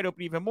been pried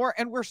open even more,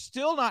 and we're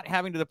still not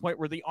having to the point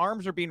where the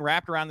arms are being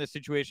wrapped around this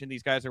situation.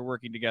 These guys are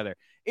working together.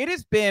 It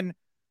has been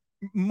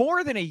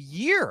more than a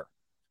year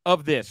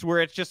of this,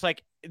 where it's just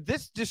like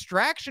this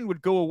distraction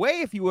would go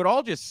away if you would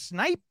all just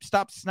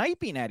stop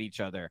sniping at each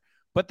other,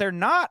 but they're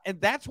not, and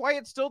that's why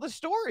it's still the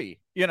story,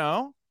 you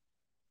know.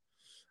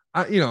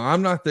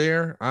 I'm not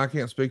there. I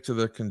can't speak to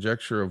the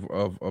conjecture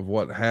of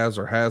what has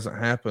or hasn't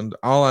happened.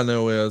 All I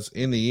know is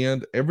in the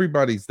end,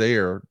 everybody's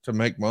there to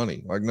make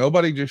money. Like,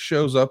 nobody just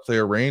shows up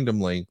there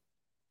randomly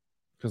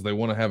because they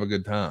want to have a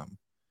good time.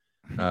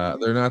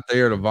 They're not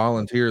there to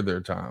volunteer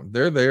their time.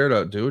 They're there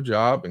to do a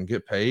job and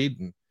get paid.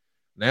 And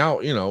now,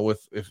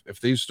 if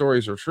these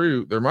stories are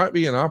true, there might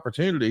be an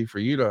opportunity for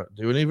you to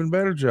do an even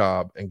better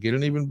job and get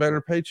an even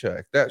better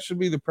paycheck. That should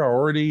be the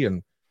priority.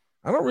 And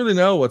I don't really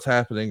know what's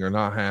happening or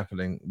not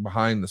happening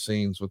behind the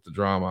scenes with the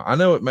drama. I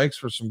know it makes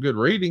for some good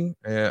reading,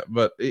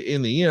 but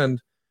in the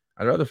end,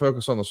 I'd rather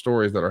focus on the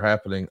stories that are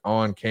happening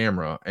on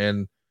camera.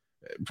 And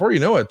before you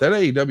know it, that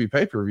AEW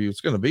pay-per-view,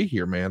 it's going to be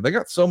here, man. They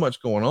got so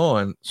much going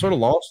on. Sort of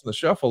lost in the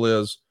shuffle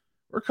is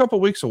we're a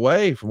couple weeks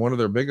away from one of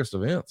their biggest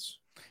events.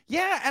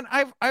 Yeah, and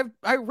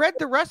I read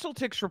the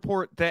WrestleTix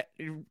report that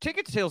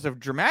ticket sales have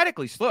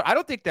dramatically slowed. I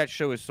don't think that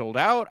show is sold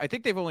out. I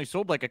think they've only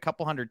sold like a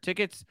couple hundred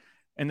tickets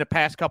in the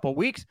past couple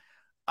weeks.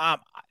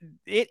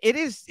 It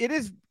is,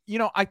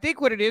 I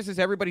think what it is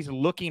everybody's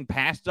looking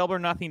past Double or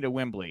Nothing to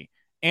Wembley.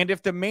 And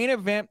if the main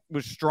event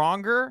was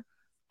stronger,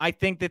 I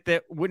think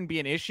that wouldn't be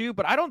an issue.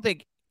 But I don't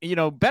think,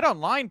 Bet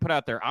Online put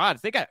out their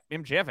odds. They got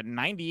MJF at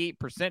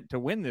 98% to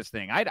win this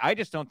thing. I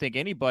just don't think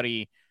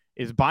anybody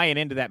is buying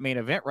into that main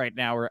event right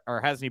now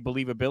or has any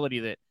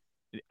believability that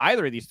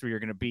either of these three are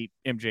going to beat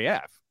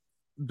MJF.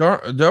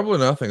 Double or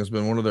Nothing has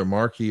been one of their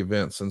marquee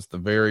events since the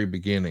very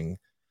beginning.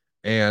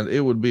 And it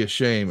would be a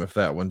shame if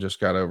that one just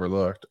got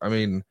overlooked. I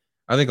mean,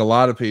 I think a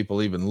lot of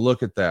people even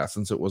look at that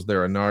since it was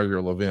their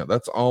inaugural event.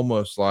 That's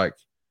almost like,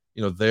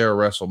 their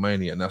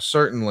WrestleMania. Now,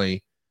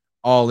 certainly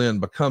All In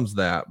becomes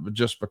that, but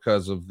just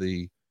because of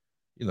the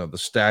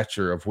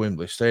stature of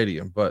Wembley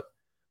Stadium. But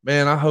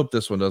man, I hope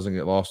this one doesn't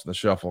get lost in the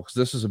shuffle, because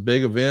this is a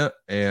big event,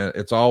 and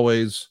it's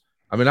always,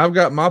 I've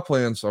got my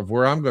plans of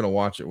where I'm going to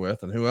watch it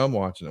with and who I'm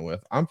watching it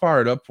with. I'm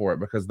fired up for it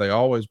because they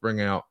always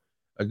bring out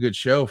a good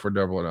show for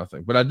Double or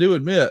Nothing. But I do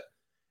admit,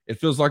 it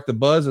feels like the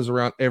buzz is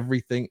around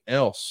everything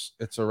else.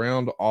 It's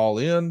around All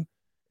In.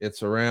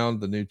 It's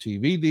around the new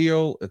TV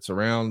deal. It's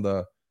around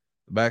the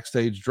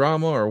backstage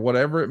drama or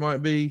whatever it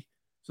might be.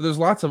 So there's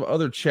lots of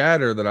other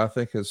chatter that I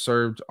think has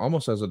served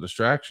almost as a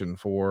distraction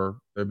for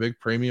their big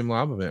premium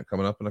live event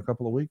coming up in a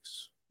couple of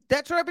weeks.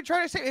 That's what I've been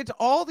trying to say. It's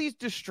all these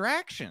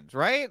distractions,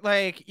 right?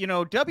 Like,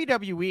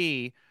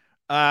 WWE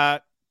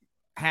has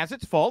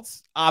its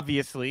faults,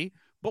 obviously.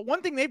 But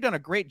one thing they've done a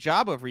great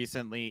job of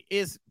recently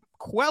is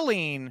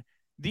quelling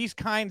these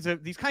kinds of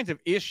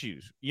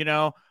issues.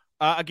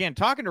 Again,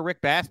 talking to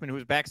Rick Bassman, who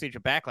was backstage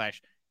at Backlash,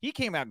 he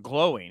came out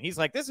glowing. He's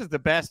like, this is the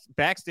best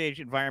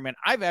backstage environment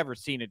I've ever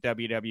seen at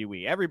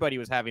WWE. Everybody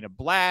was having a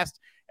blast.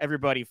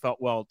 Everybody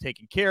felt well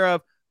taken care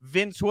of.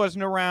 Vince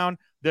wasn't around.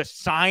 The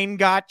sign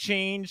got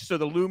changed, so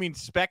the looming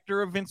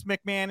specter of Vince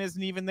McMahon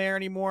isn't even there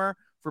anymore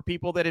for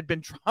people that had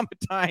been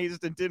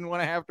traumatized and didn't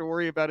want to have to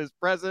worry about his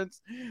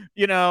presence.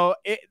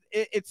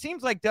 It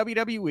seems like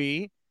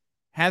WWE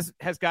has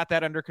got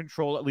that under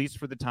control, at least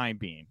for the time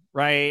being,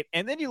 right?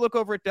 And then you look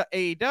over at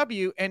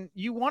AEW, and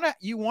you want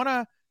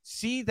to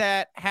see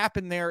that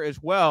happen there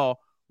as well,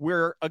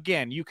 where,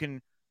 again, you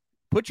can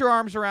put your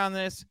arms around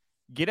this,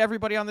 get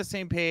everybody on the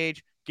same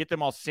page, get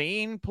them all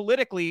saying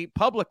politically,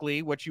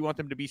 publicly, what you want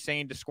them to be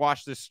saying to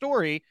squash this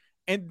story,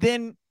 and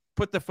then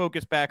put the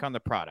focus back on the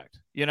product.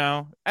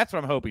 That's what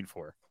I'm hoping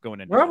for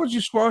going into. Why would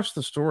you squash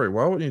the story?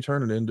 Why wouldn't you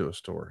turn it into a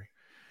story?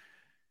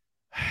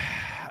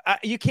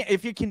 You can't.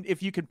 If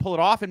you can pull it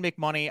off and make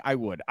money, I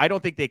would. I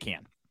don't think they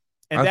can.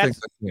 And I think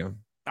they can.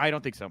 I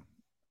don't think so.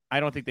 I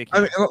don't think they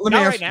can. Let me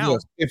ask you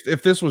this.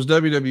 If this was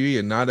WWE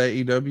and not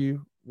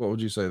AEW, what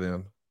would you say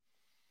then?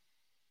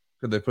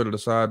 Could they put it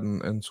aside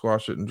and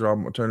squash it and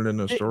turn it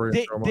into a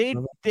story?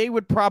 They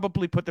would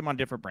probably put them on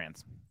different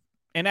brands.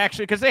 And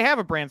actually, because they have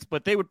a brand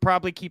split, they would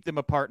probably keep them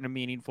apart in a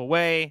meaningful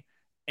way.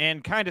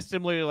 And kind of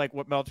similarly like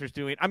what Meltzer's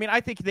doing. I mean,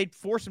 I think they'd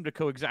force them to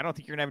coexist. I don't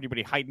think you're going to have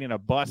anybody hiding in a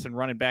bus and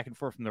running back and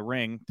forth from the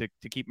ring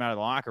to keep them out of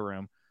the locker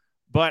room.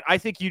 But I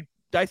think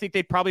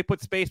they'd probably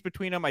put space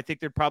between them. I think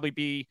there'd probably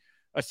be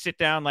a sit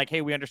down like,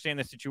 hey, we understand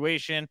the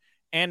situation.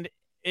 And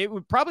it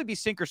would probably be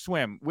sink or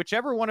swim.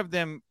 Whichever one of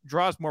them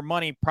draws more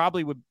money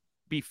probably would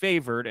be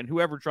favored, and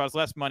whoever draws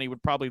less money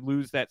would probably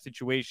lose that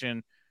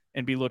situation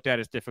and be looked at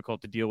as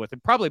difficult to deal with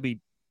and probably be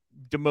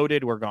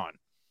demoted or gone.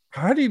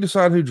 How do you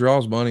decide who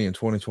draws money in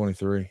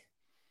 2023?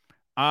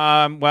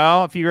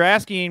 Well, if you're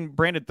asking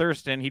Brandon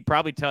Thurston, he'd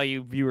probably tell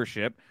you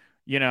viewership.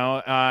 You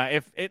know,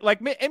 if it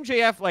like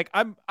MJF, like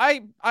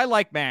I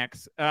like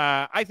Max.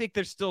 I think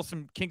there's still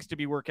some kinks to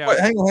be worked out. Wait,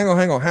 hang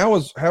on. How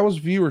is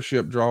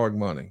viewership drawing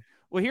money?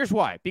 Well, here's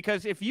why.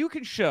 Because if you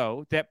can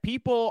show that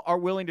people are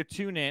willing to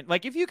tune in,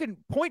 like if you can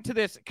point to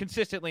this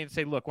consistently and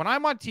say, look, when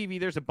I'm on TV,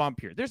 there's a bump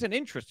here. There's an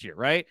interest here,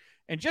 right?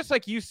 And just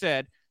like you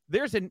said,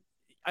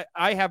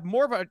 I have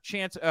more of a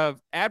chance of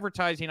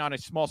advertising on a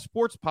small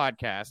sports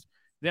podcast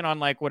than on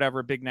like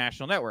whatever big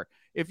national network.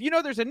 If you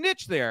know there's a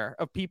niche there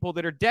of people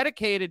that are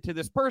dedicated to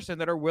this person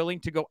that are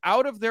willing to go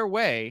out of their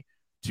way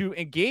to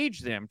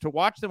engage them, to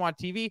watch them on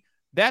TV,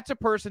 that's a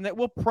person that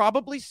will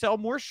probably sell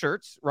more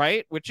shirts,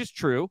 right? Which is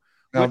true.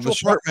 Now, the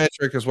shirt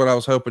metric is what I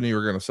was hoping you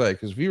were going to say,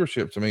 because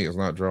viewership to me is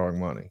not drawing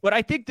money. But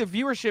I think the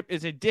viewership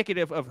is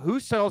indicative of who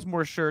sells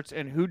more shirts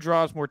and who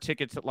draws more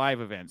tickets at live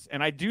events.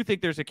 And I do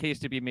think there's a case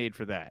to be made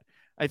for that.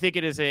 I think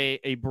it is a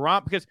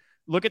barometer, because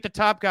look at the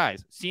top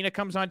guys. Cena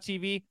comes on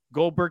TV.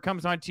 Goldberg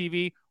comes on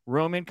TV.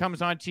 Roman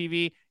comes on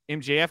TV.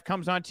 MJF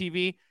comes on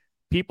TV.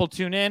 People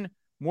tune in.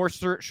 More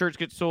shirts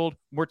get sold.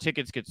 More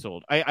tickets get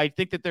sold. I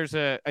think that there's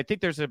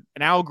an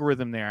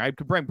algorithm there. I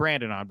could bring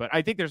Brandon on, but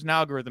I think there's an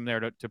algorithm there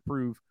to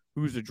prove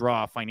who's a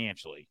draw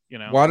financially. You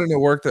know, why didn't it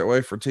work that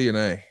way for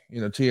TNA?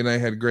 You know, TNA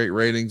had great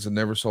ratings and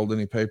never sold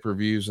any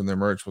pay-per-views, and their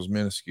merch was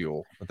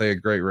minuscule, but they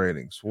had great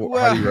ratings.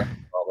 How do you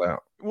reconcile that?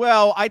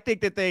 Well, I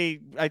think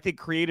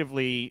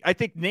creatively, I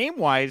think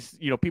name-wise,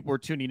 you know, people were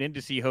tuning in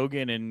to see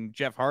Hogan and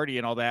Jeff Hardy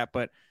and all that.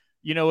 But,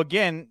 you know,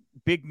 again,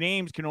 big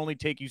names can only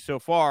take you so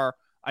far.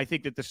 I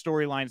think that the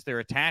storylines they're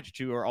attached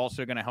to are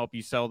also going to help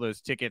you sell those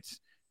tickets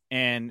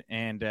and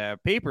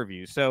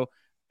pay-per-views. So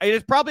it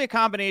is probably a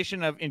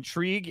combination of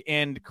intrigue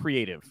and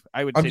creative.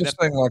 I'm just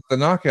saying, like, the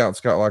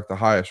Knockouts got like the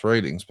highest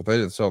ratings, but they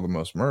didn't sell the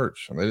most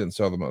merch and they didn't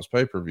sell the most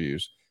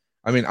pay-per-views.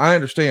 I mean, I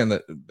understand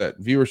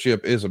that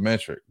viewership is a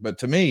metric, but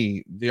to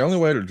me, the only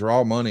way to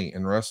draw money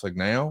in wrestling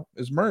now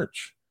is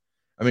merch.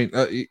 I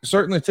mean,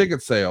 certainly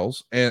ticket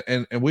sales,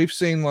 and we've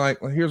seen, like,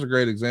 here's a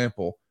great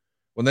example.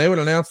 When they would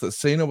announce that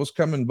Cena was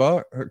coming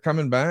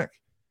back,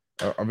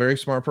 a very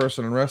smart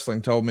person in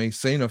wrestling told me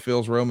Cena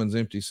fills Roman's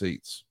empty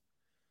seats.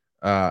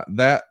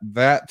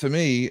 That to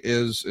me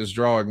is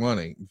drawing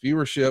money.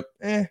 Viewership,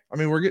 I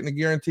mean, we're getting a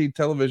guaranteed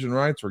television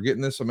rights. We're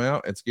getting this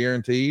amount. It's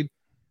guaranteed.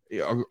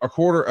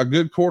 A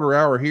good quarter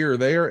hour here or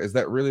there. Is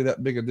that really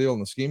that big a deal in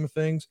the scheme of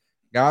things?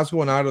 Guys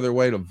going out of their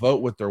way to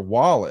vote with their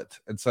wallet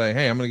and say,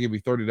 hey, I'm going to give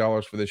you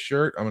 $30 for this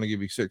shirt. I'm going to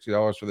give you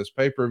 $60 for this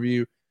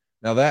pay-per-view.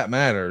 Now that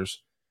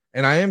matters.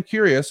 And I am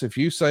curious, if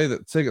you say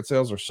that ticket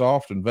sales are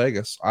soft in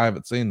Vegas, I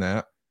haven't seen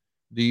that.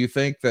 Do you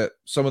think that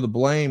some of the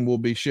blame will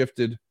be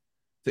shifted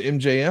to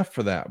MJF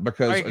for that?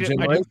 Because a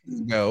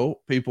generation ago,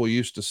 people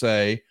used to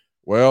say,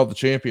 well, the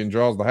champion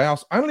draws the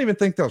house. I don't even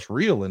think that's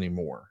real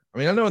anymore. I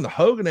mean, I know in the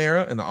Hogan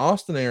era, in the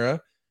Austin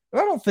era,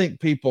 but I don't think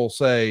people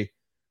say,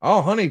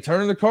 oh, honey,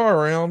 turn the car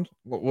around.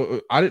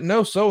 I didn't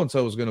know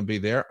so-and-so was going to be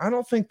there. I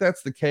don't think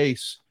that's the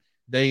case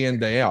day in,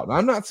 day out. And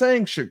I'm not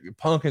saying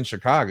Punk in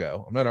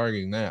Chicago. I'm not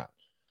arguing that.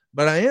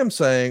 But I am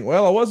saying,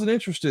 well, I wasn't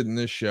interested in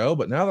this show,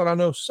 but now that I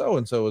know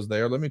so-and-so is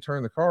there, let me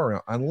turn the car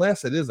around,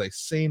 unless it is a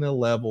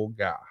Cena-level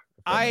guy.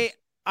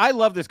 I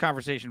love this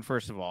conversation,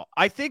 first of all.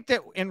 I think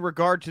that in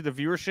regard to the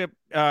viewership,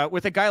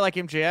 with a guy like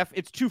MJF,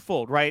 it's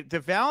twofold, right? The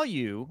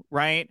value,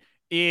 right,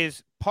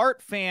 is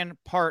part fan,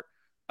 part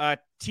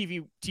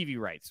TV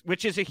rights,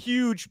 which is a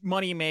huge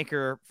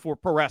moneymaker for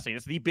pro wrestling.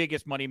 It's the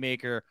biggest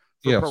moneymaker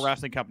for pro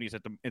wrestling companies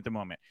at the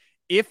moment.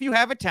 If you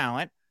have a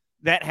talent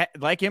that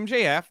like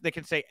MJF, that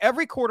can say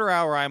every quarter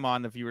hour I'm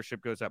on, the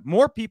viewership goes up.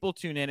 More people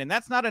tune in, and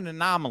that's not an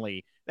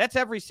anomaly. That's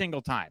every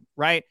single time,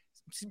 right?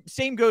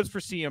 Same goes for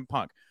CM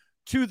Punk.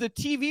 To the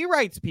TV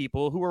rights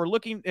people who are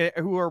looking,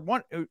 who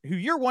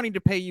you're wanting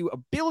to pay you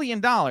 $1 billion,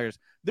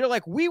 they're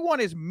like, we want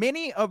as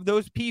many of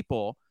those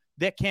people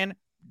that can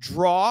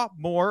draw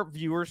more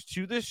viewers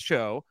to this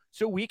show,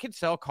 so we can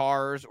sell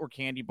cars or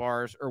candy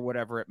bars or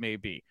whatever it may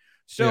be.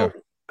 So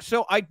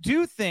I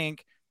do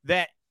think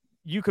that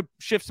you could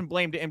shift some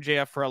blame to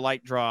MJF for a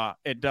light draw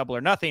at Double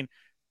or Nothing.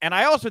 And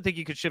I also think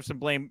you could shift some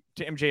blame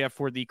to MJF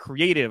for the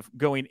creative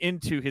going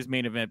into his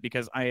main event,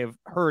 because I have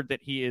heard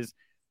that he is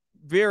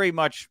very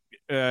much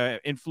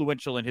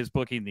influential in his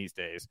booking these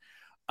days.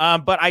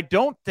 But I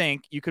don't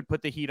think you could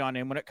put the heat on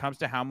him when it comes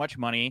to how much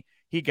money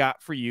he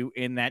got for you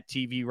in that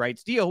TV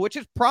rights deal, which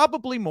is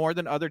probably more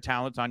than other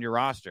talents on your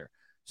roster.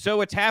 So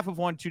it's half of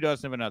one, 2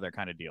 dozen of another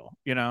kind of deal,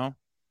 you know?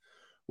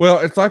 Well,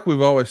 it's like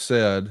we've always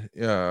said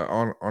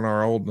on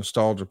our old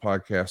nostalgia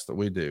podcast that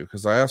we do,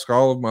 because I ask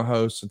all of my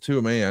hosts, and to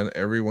a man,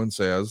 everyone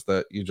says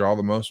that you draw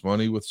the most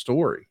money with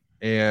story.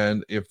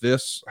 And if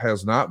this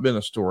has not been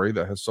a story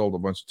that has sold a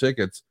bunch of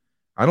tickets,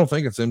 I don't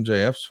think it's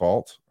MJF's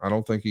fault. I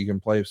don't think you can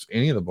place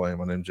any of the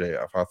blame on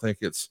MJF. I think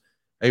it's,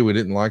 hey, we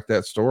didn't like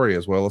that story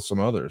as well as some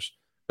others.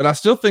 But I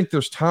still think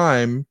there's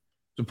time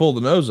to pull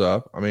the nose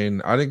up. I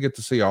mean, I didn't get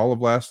to see all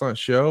of last night's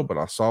show, but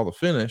I saw the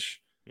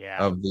finish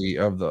of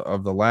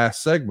the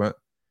last segment.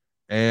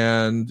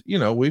 And, you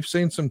know, we've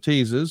seen some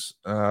teases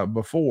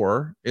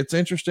before. It's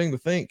interesting to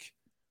think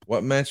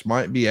what match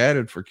might be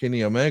added for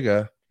Kenny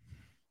Omega.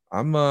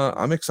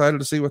 I'm excited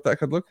to see what that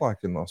could look like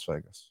in Las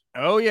Vegas.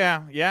 Oh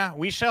yeah,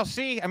 we shall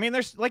see. I mean,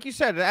 there's, like you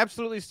said,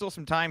 absolutely still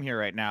some time here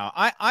right now.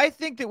 I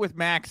think that with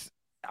Max,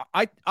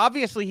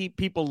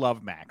 people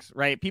love Max,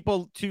 right?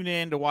 People tune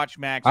in to watch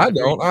Max. I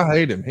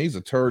hate him. He's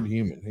a turd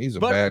human. He's a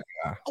bad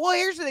guy. Well,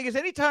 here's the thing: is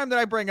anytime that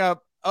I bring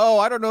up, oh,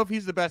 I don't know if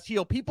he's the best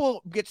heel,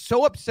 people get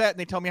so upset and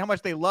they tell me how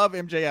much they love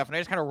MJF, and I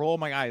just kind of roll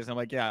my eyes and I'm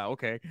like, yeah,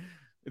 okay.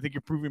 I think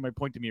you're proving my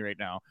point to me right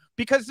now.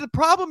 Because the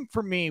problem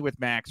for me with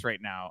Max right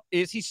now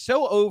is he's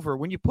so over.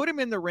 When you put him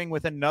in the ring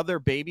with another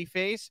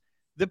babyface,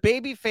 the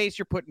babyface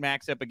you're putting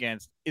Max up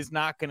against is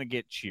not going to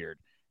get cheered.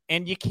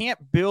 And you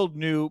can't build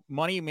new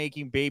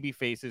money-making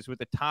babyfaces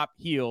with a top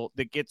heel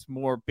that gets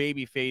more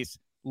babyface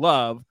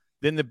love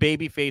than the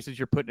babyfaces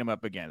you're putting him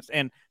up against.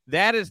 And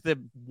that is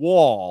the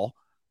wall,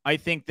 I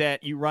think,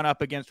 that you run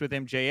up against with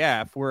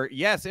MJF, where,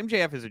 yes,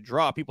 MJF is a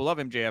draw. People love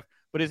MJF.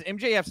 But is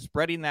MJF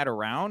spreading that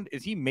around?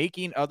 Is he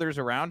making others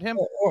around him?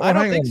 I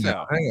don't think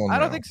so. I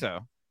don't think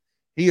so.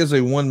 He is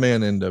a one-man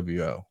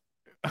NWO.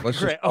 Let's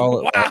just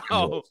call it.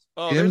 Wow.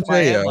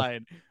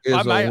 MJF is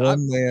a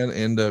one-man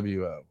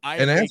NWO.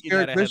 And ask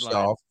Eric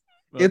Bischoff,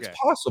 it's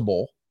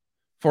possible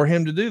for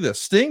him to do this.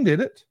 Sting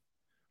did it.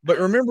 But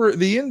remember,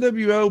 the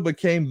NWO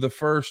became the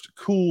first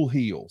cool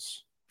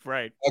heels.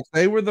 Right. Like,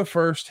 they were the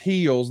first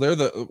heels.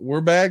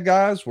 We're bad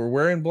guys. We're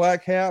wearing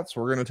black hats.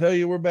 We're going to tell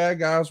you we're bad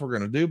guys. We're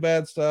going to do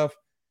bad stuff.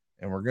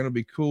 And we're going to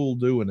be cool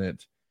doing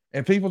it.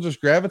 And people just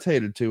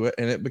gravitated to it,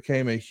 and it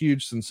became a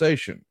huge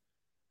sensation.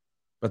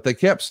 But they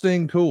kept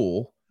Sting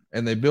cool,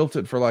 and they built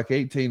it for like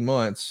 18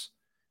 months.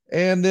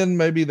 And then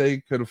maybe they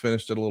could have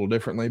finished it a little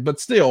differently. But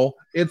still,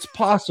 it's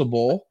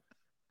possible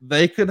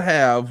they could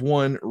have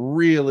one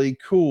really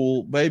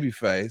cool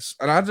babyface.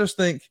 And I just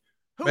think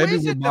maybe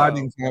we're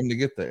biding time to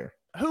get there.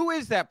 Who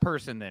is that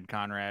person then,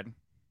 Conrad?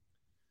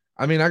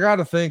 I mean, I got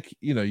to think,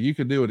 you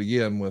could do it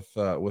again with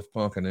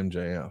Punk and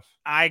MJF.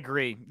 I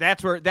agree.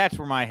 That's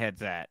where my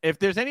head's at. If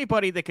there's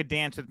anybody that could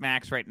dance with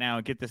Max right now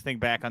and get this thing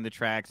back on the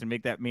tracks and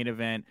make that main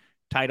event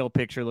title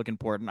picture look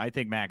important, I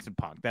think Max and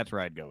Punk. That's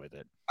where I'd go with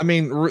it. I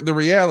mean, the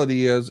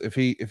reality is, if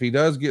he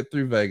does get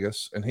through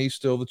Vegas and he's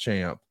still the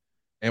champ,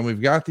 and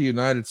we've got the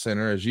United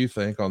Center, as you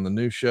think, on the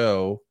new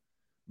show,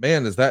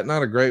 man, is that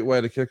not a great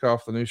way to kick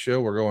off the new show?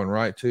 We're going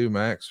right to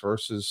Max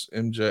versus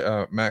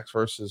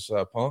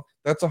Punk.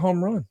 That's a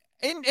home run.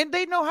 And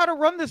they know how to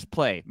run this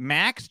play.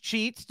 Max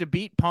cheats to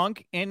beat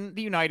Punk in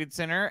the United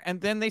Center, and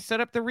then they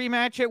set up the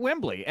rematch at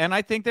Wembley. And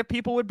I think that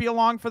people would be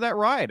along for that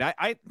ride.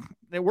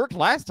 It worked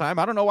last time.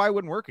 I don't know why it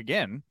wouldn't work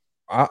again.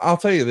 I'll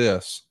tell you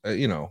this.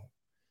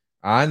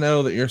 I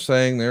know that you're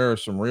saying there are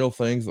some real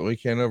things that we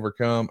can't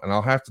overcome, and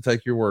I'll have to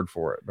take your word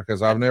for it,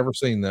 because I've never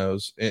seen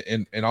those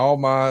in all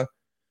my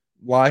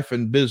life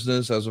and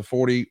business as a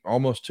 40,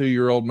 almost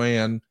 2-year-old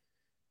man.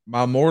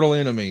 My mortal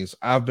enemies,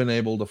 I've been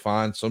able to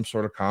find some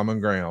sort of common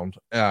ground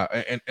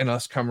and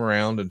us come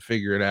around and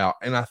figure it out.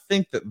 And I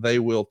think that they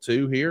will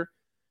too here.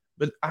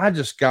 But I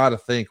just got to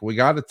think we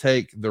got to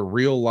take the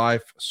real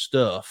life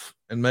stuff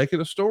and make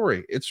it a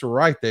story. It's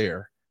right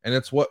there. And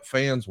it's what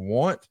fans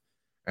want.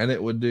 And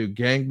it would do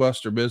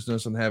gangbuster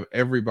business and have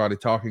everybody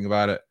talking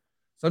about it.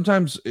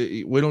 Sometimes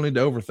we don't need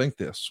to overthink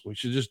this. We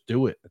should just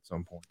do it at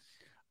some point.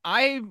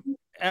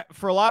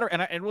 For a lot of,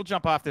 and we'll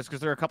jump off this because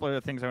there are a couple of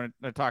other things I want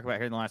to talk about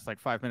here in the last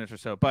 5 minutes or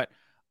so, but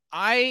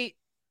I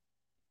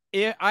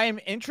am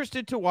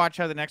interested to watch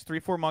how the next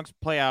 3-4 months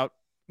play out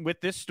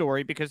with this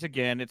story, because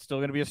again, it's still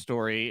going to be a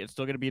story. It's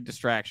still going to be a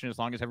distraction as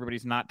long as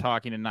everybody's not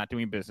talking and not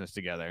doing business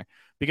together.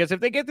 Because if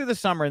they get through the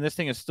summer and this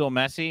thing is still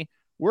messy,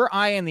 we're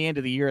eyeing the end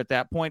of the year at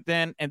that point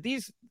then. And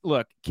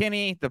look,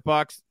 Kenny, the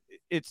Bucks,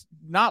 it's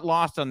not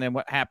lost on them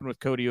what happened with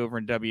Cody over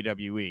in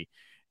WWE.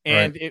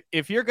 And right.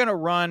 if you're going to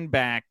run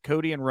back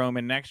Cody and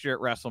Roman next year at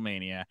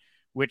WrestleMania,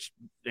 which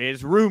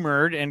is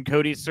rumored, and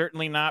Cody's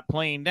certainly not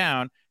playing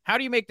down, how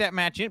do you make that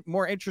match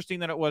more interesting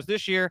than it was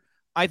this year?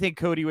 I think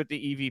Cody with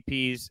the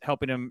EVPs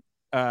helping him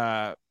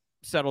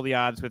settle the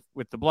odds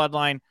with the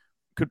bloodline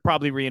could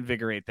probably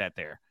reinvigorate that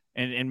there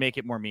and make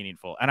it more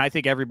meaningful. And I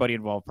think everybody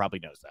involved probably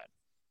knows that.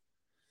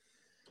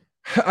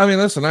 I mean,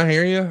 listen, I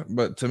hear you,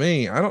 but to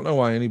me, I don't know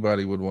why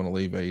anybody would want to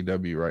leave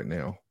AEW right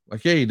now.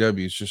 Like,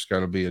 AEW's just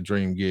got to be a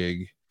dream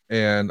gig.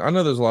 And I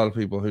know there's a lot of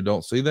people who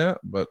don't see that,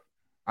 but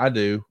I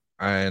do.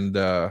 And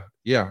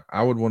yeah,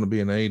 I would want to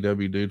be an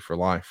AEW dude for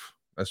life.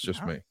 That's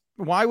just me.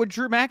 Why would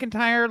Drew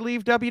McIntyre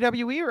leave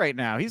WWE right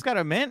now? He's got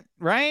a mint,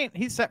 right?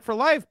 He's set for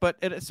life. But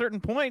at a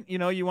certain point,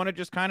 you want to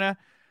just kind of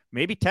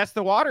maybe test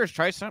the waters,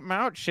 try something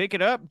out, shake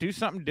it up, do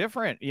something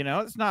different.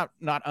 It's not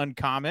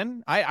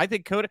uncommon. I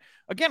think Cody,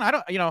 again, I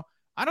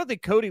don't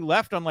think Cody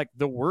left on like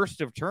the worst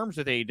of terms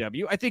with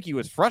AEW. I think he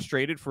was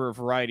frustrated for a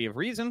variety of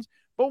reasons.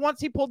 But once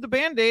he pulled the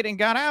Band-Aid and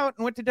got out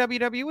and went to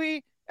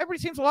WWE, everybody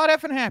seems a lot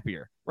effing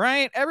happier,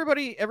 right?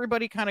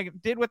 Everybody kind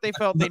of did what they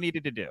felt they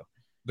needed to do.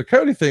 The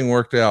Cody thing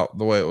worked out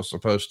the way it was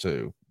supposed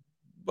to,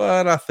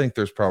 but I think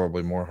there's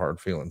probably more hard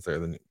feelings there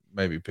than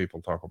maybe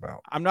people talk about.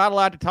 I'm not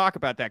allowed to talk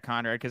about that,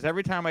 Conrad, because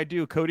every time I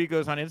do, Cody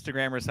goes on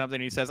Instagram or something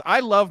and he says, I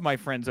love my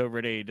friends over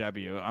at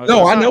AEW. I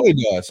know he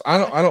does.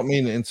 I don't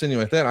mean to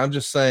insinuate that. I'm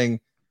just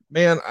saying,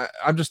 man,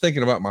 I'm just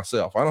thinking about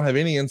myself. I don't have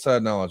any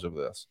inside knowledge of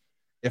this.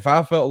 If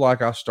I felt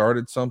like I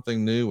started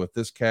something new with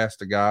this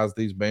cast of guys,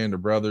 these band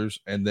of brothers,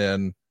 and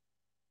then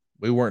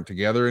we weren't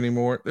together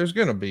anymore, there's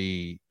going to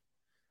be,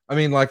 I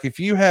mean, like if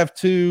you have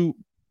two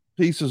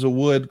pieces of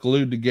wood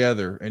glued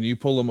together and you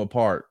pull them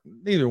apart,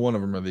 neither one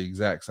of them are the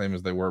exact same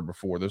as they were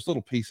before. There's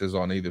little pieces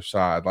on either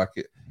side. Like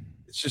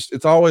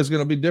it's always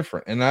going to be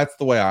different. And that's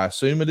the way I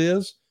assume it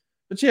is.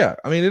 But yeah,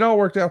 I mean, it all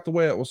worked out the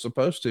way it was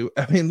supposed to.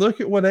 I mean,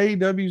 look at what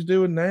AEW is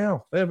doing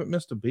now. They haven't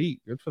missed a beat.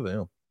 Good for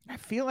them. I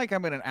feel like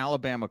I'm in an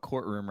Alabama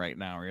courtroom right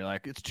now where you're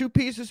like, it's two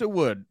pieces of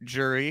wood,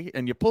 jury,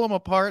 and you pull them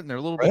apart and they're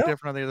a little bit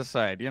different on the other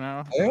side,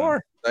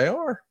 They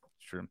are.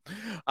 True.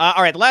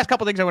 All right, the last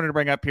couple things I wanted to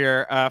bring up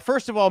here.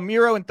 First of all,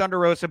 Miro and Thunder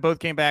Rosa both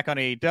came back on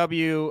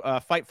AEW.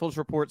 Fightful's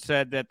report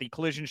said that the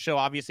Collision show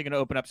obviously going to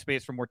open up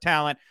space for more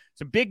talent.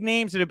 Some big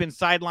names that have been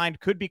sidelined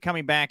could be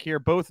coming back here.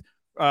 Both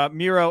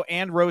Miro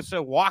and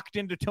Rosa walked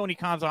into Tony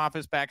Khan's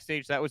office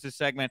backstage. That was his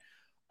segment.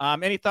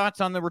 Any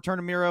thoughts on the return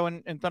of Miro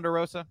and Thunder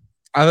Rosa?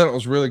 I thought it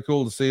was really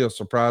cool to see a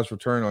surprise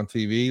return on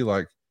TV.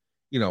 Like,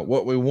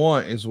 what we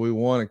want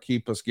to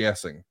keep us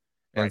guessing.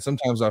 And right.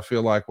 Sometimes I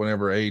feel like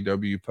whenever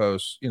AEW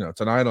posts,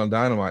 tonight on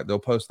Dynamite, they'll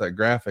post that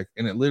graphic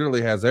and it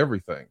literally has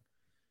everything.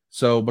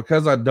 So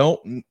because I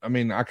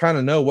kind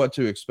of know what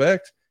to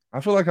expect, I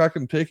feel like I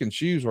can pick and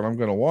choose what I'm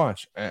going to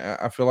watch.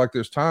 I feel like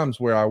there's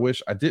times where I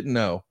wish I didn't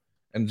know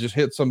and just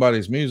hit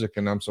somebody's music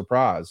and I'm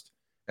surprised.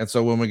 And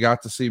so when we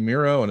got to see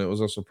Miro and it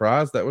was a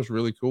surprise, that was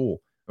really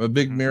cool. I'm a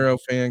big Miro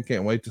fan.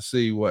 Can't wait to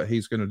see what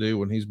he's going to do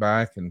when he's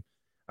back. And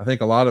I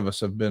think a lot of us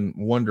have been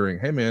wondering,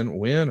 hey man,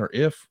 when or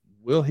if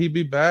will he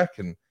be back?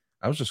 And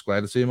I was just glad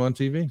to see him on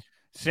TV.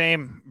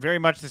 Same, very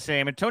much the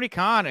same. And Tony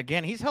Khan,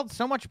 again, he's held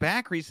so much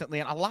back recently.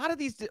 And a lot of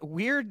these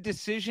weird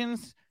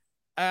decisions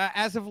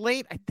as of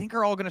late, I think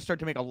are all going to start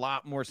to make a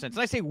lot more sense.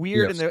 And I say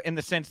weird in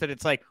the sense that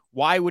it's like,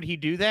 why would he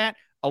do that?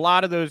 A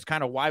lot of those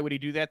kind of why would he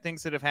do that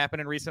things that have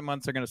happened in recent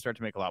months are going to start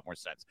to make a lot more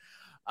sense.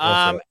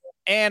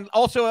 And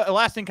also, a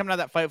last thing coming out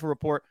of that Fightful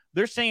report,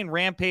 they're saying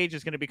Rampage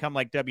is going to become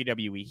like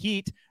WWE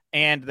Heat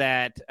and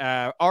that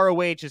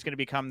ROH is going to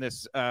become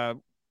this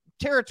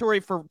territory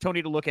for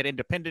Tony to look at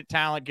independent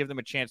talent, give them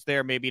a chance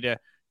there, maybe to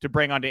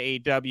bring onto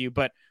AEW.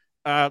 But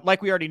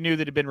like we already knew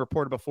that had been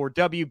reported before,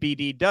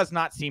 WBD does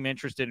not seem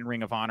interested in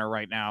Ring of Honor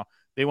right now.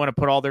 They want to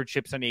put all their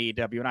chips on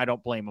AEW, and I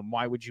don't blame them.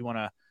 Why would you want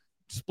to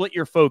split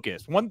your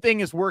focus? One thing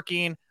is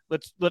working.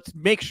 Let's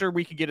make sure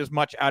we can get as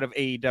much out of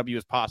AEW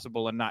as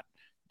possible and not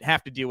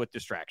have to deal with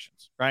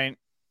distractions, right?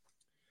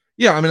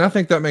 Yeah, I mean, I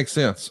think that makes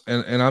sense.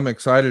 And I'm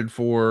excited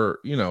for,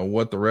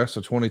 what the rest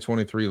of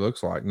 2023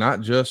 looks like,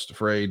 not just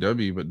for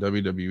AEW, but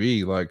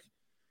WWE.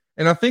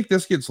 And I think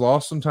this gets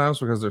lost sometimes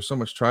because there's so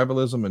much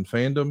tribalism and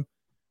fandom,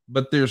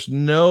 but there's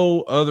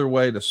no other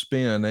way to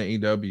spin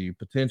AEW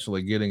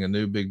potentially getting a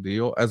new big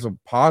deal as a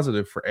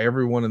positive for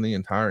everyone in the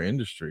entire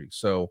industry.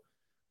 So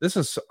this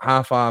is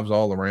high fives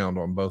all around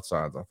on both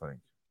sides, I think.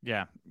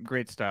 Yeah,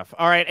 great stuff.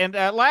 All right. And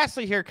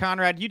lastly here,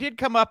 Conrad, you did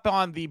come up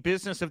on the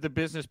Business of the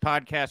Business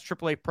podcast,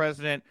 AAA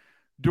president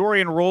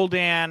Dorian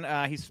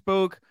Roldan. He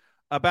spoke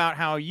about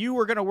how you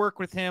were going to work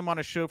with him on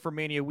a show for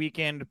Mania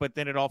weekend, but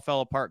then it all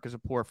fell apart because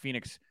of poor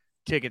Phoenix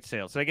ticket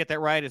sales. Did I get that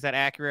right? Is that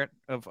accurate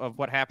of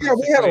what happened? Yeah,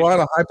 we had a lot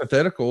of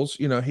hypotheticals.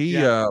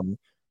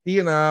 He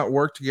and I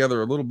worked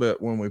together a little bit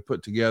when we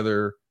put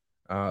together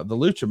the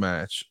Lucha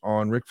match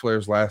on Ric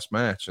Flair's last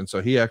match. And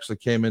so he actually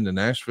came into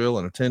Nashville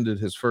and attended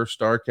his first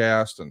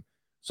Starcast and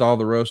saw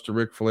the roast of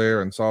Ric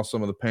Flair and saw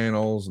some of the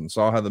panels and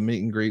saw how the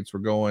meet and greets were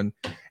going.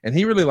 And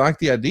he really liked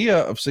the idea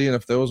of seeing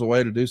if there was a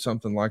way to do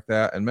something like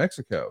that in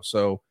Mexico.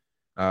 So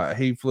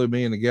he flew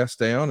me and the guests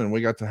down and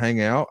we got to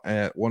hang out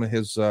at one of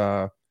his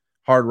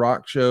hard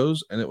rock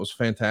shows. And it was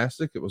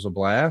fantastic. It was a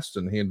blast.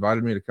 And he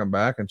invited me to come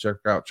back and check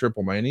out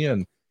Triple Mania.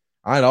 And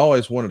I'd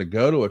always wanted to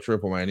go to a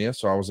Triple Mania.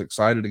 So I was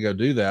excited to go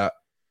do that.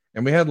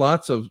 And we had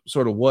lots of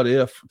sort of what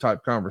if type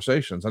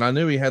conversations. And I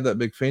knew he had that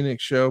big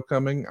Phoenix show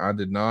coming. I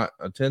did not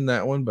attend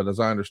that one, but as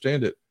I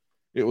understand it,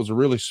 it was a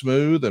really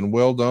smooth and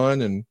well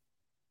done and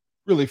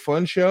really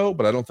fun show,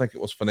 but I don't think it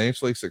was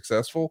financially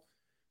successful.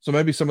 So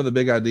maybe some of the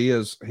big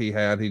ideas he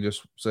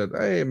just said,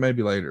 hey,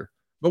 maybe later.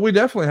 But we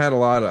definitely had a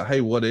lot of,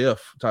 hey, what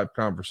if type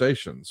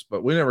conversations,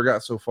 but we never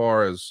got so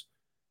far as,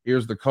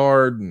 here's the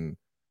card and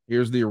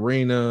here's the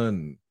arena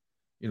and,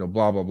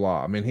 blah, blah,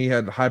 blah. I mean, he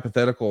had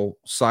hypothetical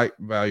site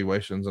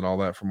valuations and all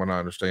that from what I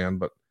understand,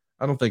 but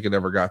I don't think it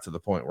ever got to the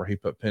point where he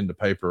put pen to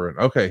paper and,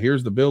 okay,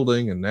 here's the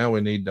building and now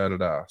we need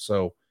da-da-da.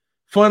 So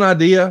fun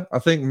idea. I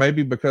think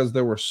maybe because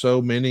there were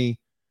so many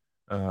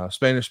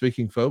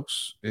Spanish-speaking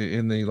folks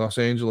in the Los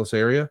Angeles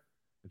area,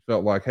 it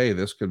felt like, hey,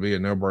 this could be a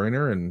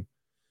no-brainer, and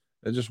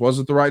it just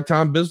wasn't the right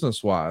time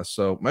business-wise.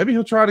 So maybe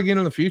he'll try it again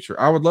in the future.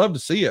 I would love to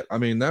see it. I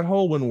mean, that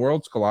whole When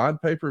Worlds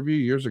Collide pay-per-view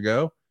years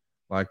ago,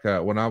 like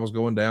when I was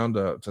going down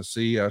to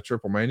see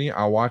Triple Mania,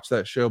 I watched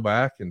that show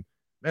back, and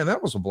man,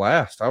 that was a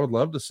blast. I would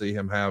love to see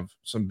him have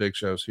some big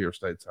shows here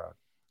stateside.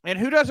 And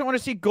who doesn't want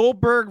to see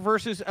Goldberg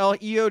versus El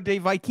Hijo de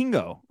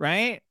Vikingo,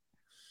 right?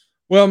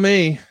 Well,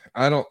 me,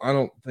 I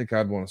don't think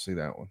I'd want to see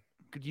that one.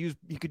 You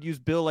could use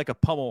Bill like a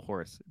pommel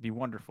horse. It'd be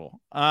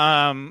wonderful.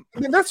 I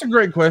mean, that's a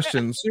great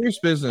question. Serious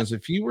business.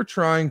 If you were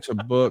trying to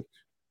book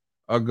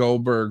a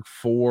Goldberg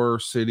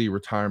 4-city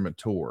retirement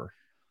tour,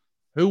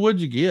 who would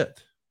you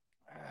get?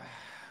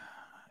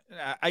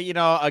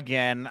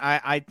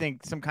 I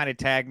think some kind of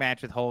tag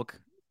match with Hulk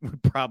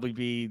would probably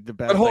be the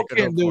best. But Hulk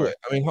can't do it.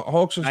 I mean,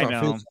 Hulk's just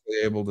not physically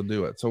able to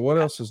do it. So what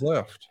else is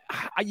left?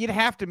 You'd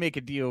have to make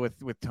a deal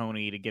with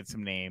Tony to get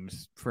some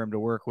names for him to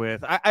work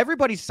with.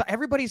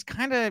 Everybody's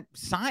kind of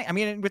signed. I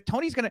mean, with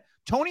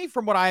Tony,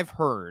 from what I've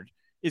heard,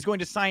 is going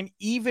to sign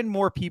even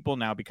more people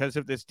now because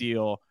of this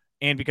deal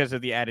and because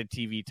of the added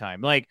TV time.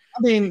 Like,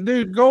 I mean,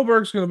 dude,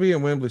 Goldberg's going to be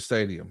in Wembley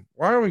Stadium.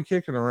 Why are we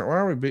kicking around? Why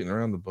are we beating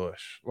around the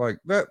bush? Like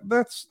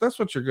that's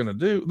what you're going to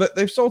do.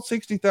 They've sold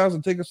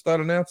 60,000 tickets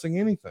without announcing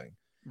anything.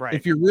 Right.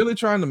 If you're really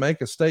trying to make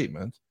a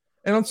statement,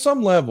 and on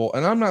some level,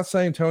 and I'm not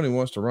saying Tony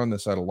wants to run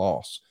this at a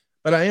loss,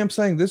 but I am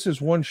saying this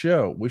is one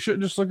show. We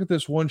shouldn't just look at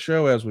this one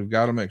show as we've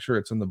got to make sure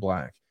it's in the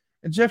black.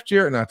 And Jeff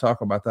Jarrett and I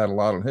talk about that a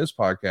lot on his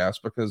podcast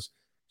because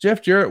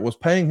Jeff Jarrett was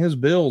paying his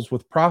bills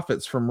with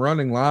profits from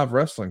running live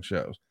wrestling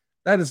shows.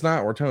 That is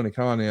not where Tony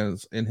Khan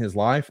is in his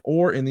life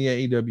or in the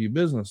AEW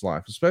business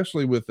life,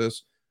 especially with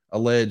this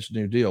alleged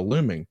new deal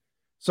looming.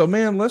 So,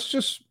 man, let's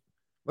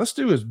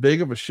do as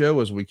big of a show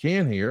as we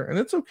can here. And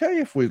it's okay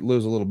if we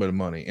lose a little bit of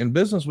money. In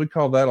business, we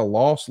call that a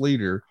loss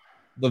leader.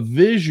 The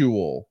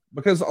visual,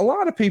 because a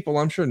lot of people,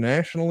 I'm sure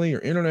nationally or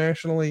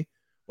internationally,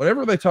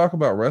 whenever they talk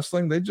about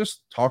wrestling, they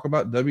just talk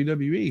about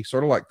WWE,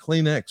 sort of like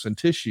Kleenex and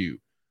tissue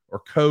or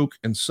Coke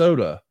and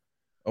soda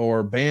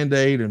or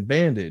Band-Aid and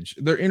bandage.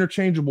 They're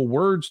interchangeable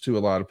words to a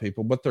lot of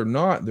people, but they're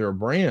not. They're a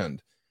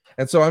brand.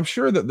 And so I'm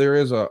sure that there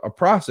is a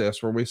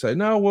process where we say,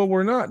 no, well,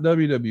 we're not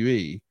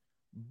WWE.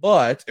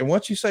 But, and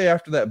what you say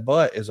after that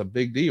but is a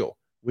big deal.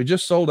 We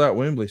just sold out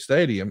Wembley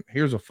Stadium.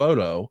 Here's a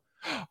photo.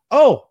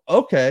 Oh,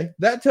 okay.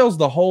 That tells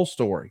the whole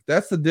story.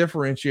 That's the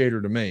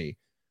differentiator to me.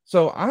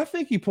 So I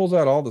think he pulls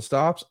out all the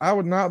stops. I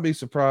would not be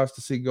surprised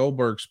to see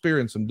Goldberg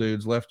spearing some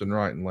dudes left and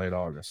right in late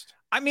August.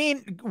 I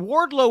mean,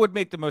 Wardlow would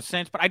make the most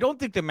sense, but I don't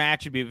think the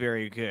match would be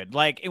very good.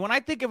 Like, when I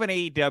think of an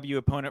AEW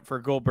opponent for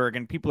Goldberg,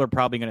 and people are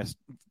probably going to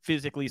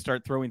physically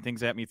start throwing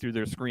things at me through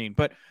their screen,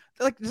 but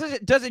like,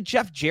 does it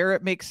Jeff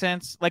Jarrett make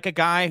sense? Like a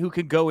guy who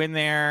could go in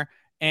there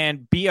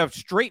and be a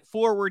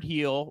straightforward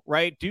heel,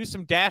 right? Do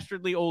some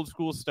dastardly old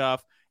school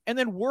stuff, and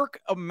then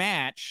work a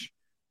match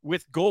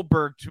with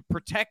Goldberg to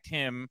protect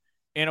him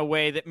in a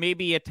way that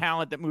maybe a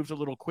talent that moves a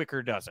little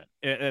quicker doesn't.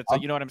 You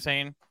know what I'm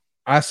saying?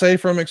 I say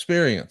from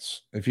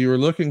experience, if you were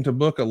looking to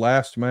book a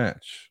last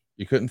match,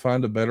 you couldn't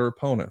find a better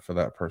opponent for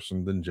that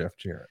person than Jeff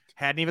Jarrett.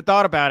 Hadn't even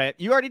thought about it.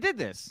 You already did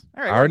this.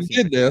 All right, I already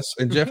did this,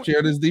 and Jeff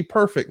Jarrett is the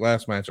perfect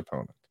last match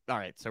opponent. All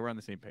right, so we're on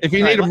the same page. If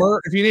you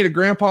need a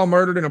grandpa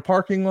murdered in a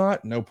parking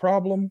lot, no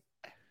problem.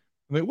 I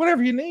mean,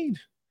 whatever you need,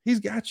 he's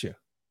got you.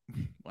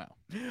 Wow.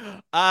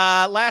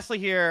 Lastly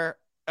here,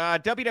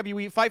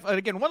 WWE Fight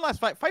again. One last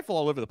Fightful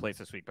all over the place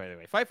this week. By the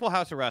way, Fightful,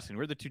 House of Wrestling.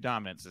 We're the two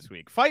dominants this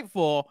week.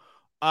 Fightful.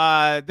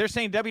 They're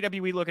saying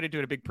WWE looking at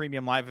doing a big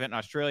premium live event in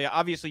Australia.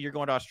 Obviously, you're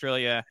going to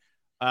Australia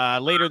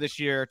later this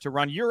year to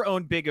run your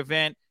own big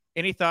event.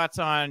 Any thoughts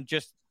on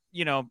just,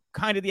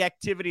 kind of the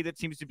activity that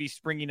seems to be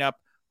springing up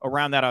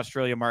around that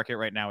Australia market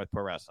right now with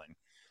pro wrestling?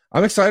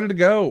 I'm excited to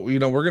go. We're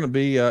going to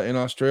be in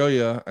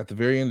Australia at the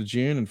very end of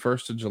June and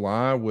 1st of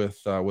July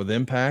with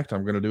Impact.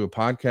 I'm going to do a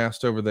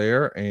podcast over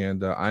there,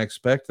 and I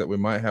expect that we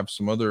might have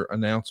some other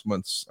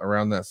announcements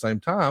around that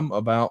same time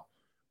about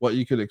what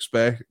you could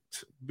expect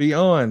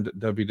beyond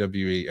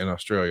WWE in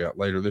Australia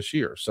later this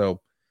year.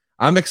 So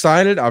I'm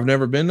excited. I've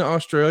never been to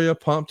Australia.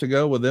 Pumped to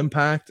go with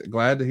Impact.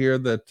 Glad to hear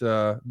that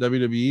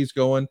WWE's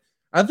going.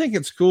 I think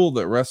it's cool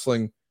that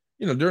wrestling,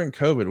 during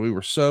COVID, we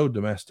were so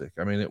domestic.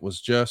 I mean, it was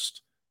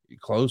just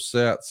closed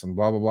sets and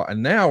blah, blah, blah.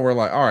 And now we're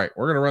like, all right,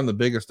 we're going to run the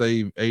biggest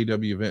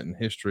AEW event in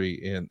history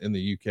in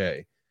the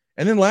UK.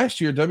 And then last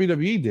year,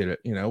 WWE did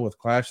it, with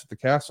Clash at the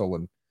Castle.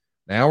 And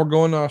now we're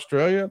going to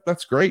Australia.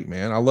 That's great,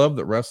 man. I love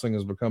that wrestling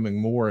is becoming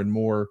more and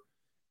more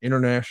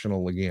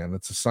international again.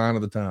 It's a sign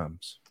of the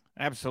times.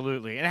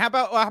 Absolutely. And how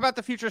about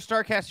the future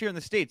StarCast here in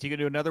the States? You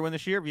gonna do another one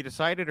this year? Have you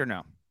decided or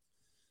no?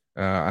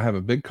 I have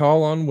a big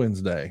call on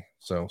Wednesday.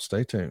 So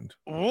stay tuned.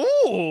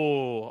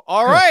 Ooh,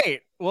 all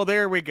right. Well,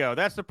 there we go.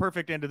 That's the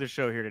perfect end of the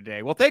show here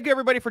today. Well, thank you,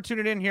 everybody, for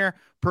tuning in here.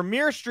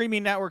 Premier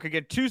Streaming Network,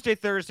 again, Tuesday,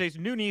 Thursdays,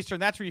 noon Eastern.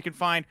 That's where you can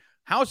find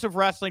House of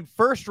Wrestling,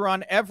 first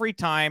run every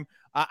time.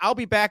 I'll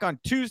be back on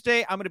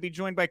Tuesday. I'm going to be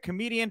joined by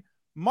comedian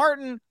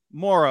Martin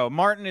Morrow.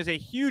 Martin is a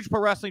huge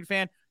pro wrestling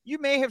fan. You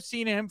may have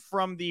seen him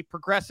from the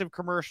Progressive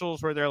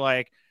commercials where they're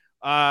like,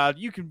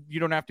 you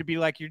don't have to be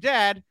like your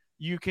dad.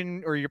 You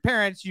can, or your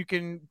parents, you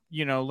can,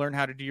 learn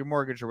how to do your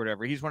mortgage or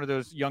whatever. He's one of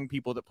those young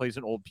people that plays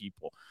in old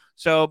people.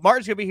 So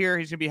Martin's going to be here.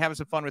 He's going to be having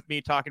some fun with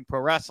me talking pro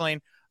wrestling.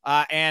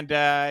 Check out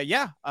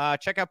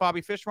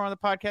Bobby Fishmore on the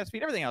podcast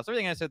feed, everything I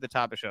said at the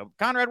top of the show.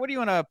 Conrad, what do you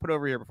want to put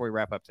over here before we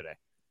wrap up today?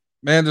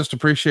 Man, just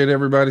appreciate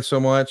everybody so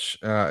much.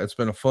 It's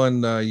been a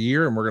fun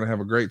year, and we're going to have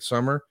a great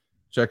summer.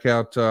 Check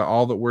out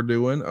all that we're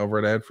doing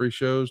over at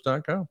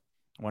adfreeshows.com.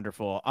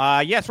 Wonderful.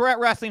 Yes, we're at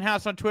Wrestling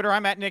House on Twitter.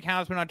 I'm at Nick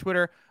Hausman on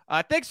Twitter.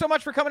 Thanks so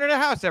much for coming to the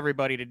house,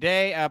 everybody,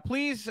 today.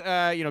 Please,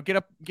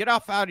 get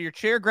off out of your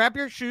chair, grab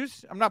your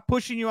shoes. I'm not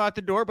pushing you out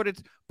the door, but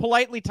it's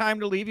politely time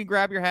to leave. You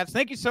grab your hats.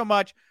 Thank you so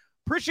much.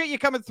 Appreciate you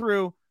coming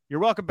through. You're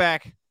welcome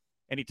back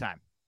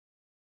anytime.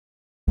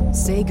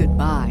 Say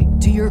goodbye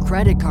to your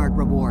credit card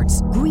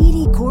rewards.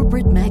 Greedy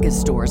corporate mega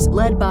stores,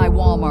 led by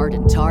Walmart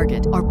and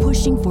Target, are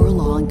pushing for a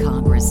law in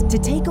Congress to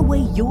take away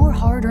your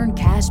hard-earned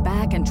cash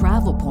back and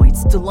travel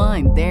points to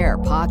line their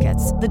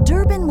pockets. The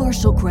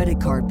Durbin-Marshall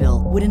credit card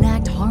bill would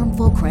enact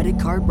harmful credit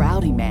card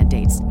routing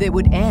mandates that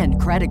would end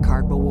credit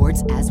card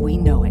rewards as we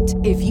know it.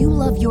 If you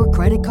love your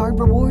credit card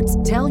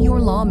rewards, tell your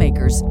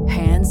lawmakers,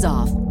 hands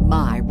off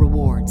my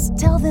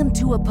rewards. Tell them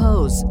to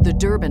oppose the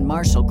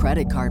Durbin-Marshall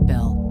credit card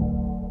bill.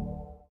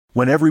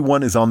 When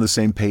everyone is on the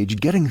same page,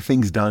 getting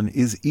things done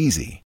is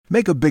easy.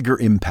 Make a bigger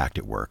impact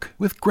at work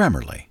with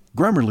Grammarly.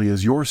 Grammarly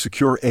is your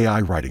secure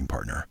AI writing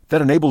partner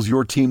that enables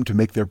your team to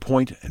make their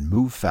point and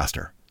move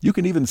faster. You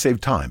can even save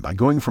time by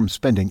going from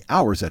spending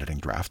hours editing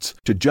drafts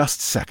to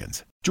just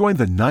seconds. Join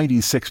the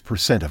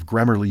 96% of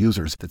Grammarly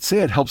users that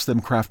say it helps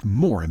them craft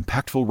more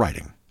impactful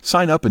writing.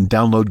 Sign up and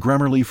download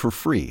Grammarly for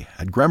free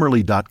at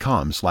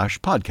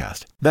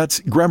Grammarly.com/podcast. That's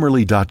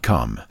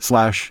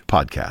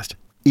Grammarly.com/podcast.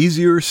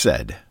 Easier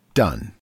said, done.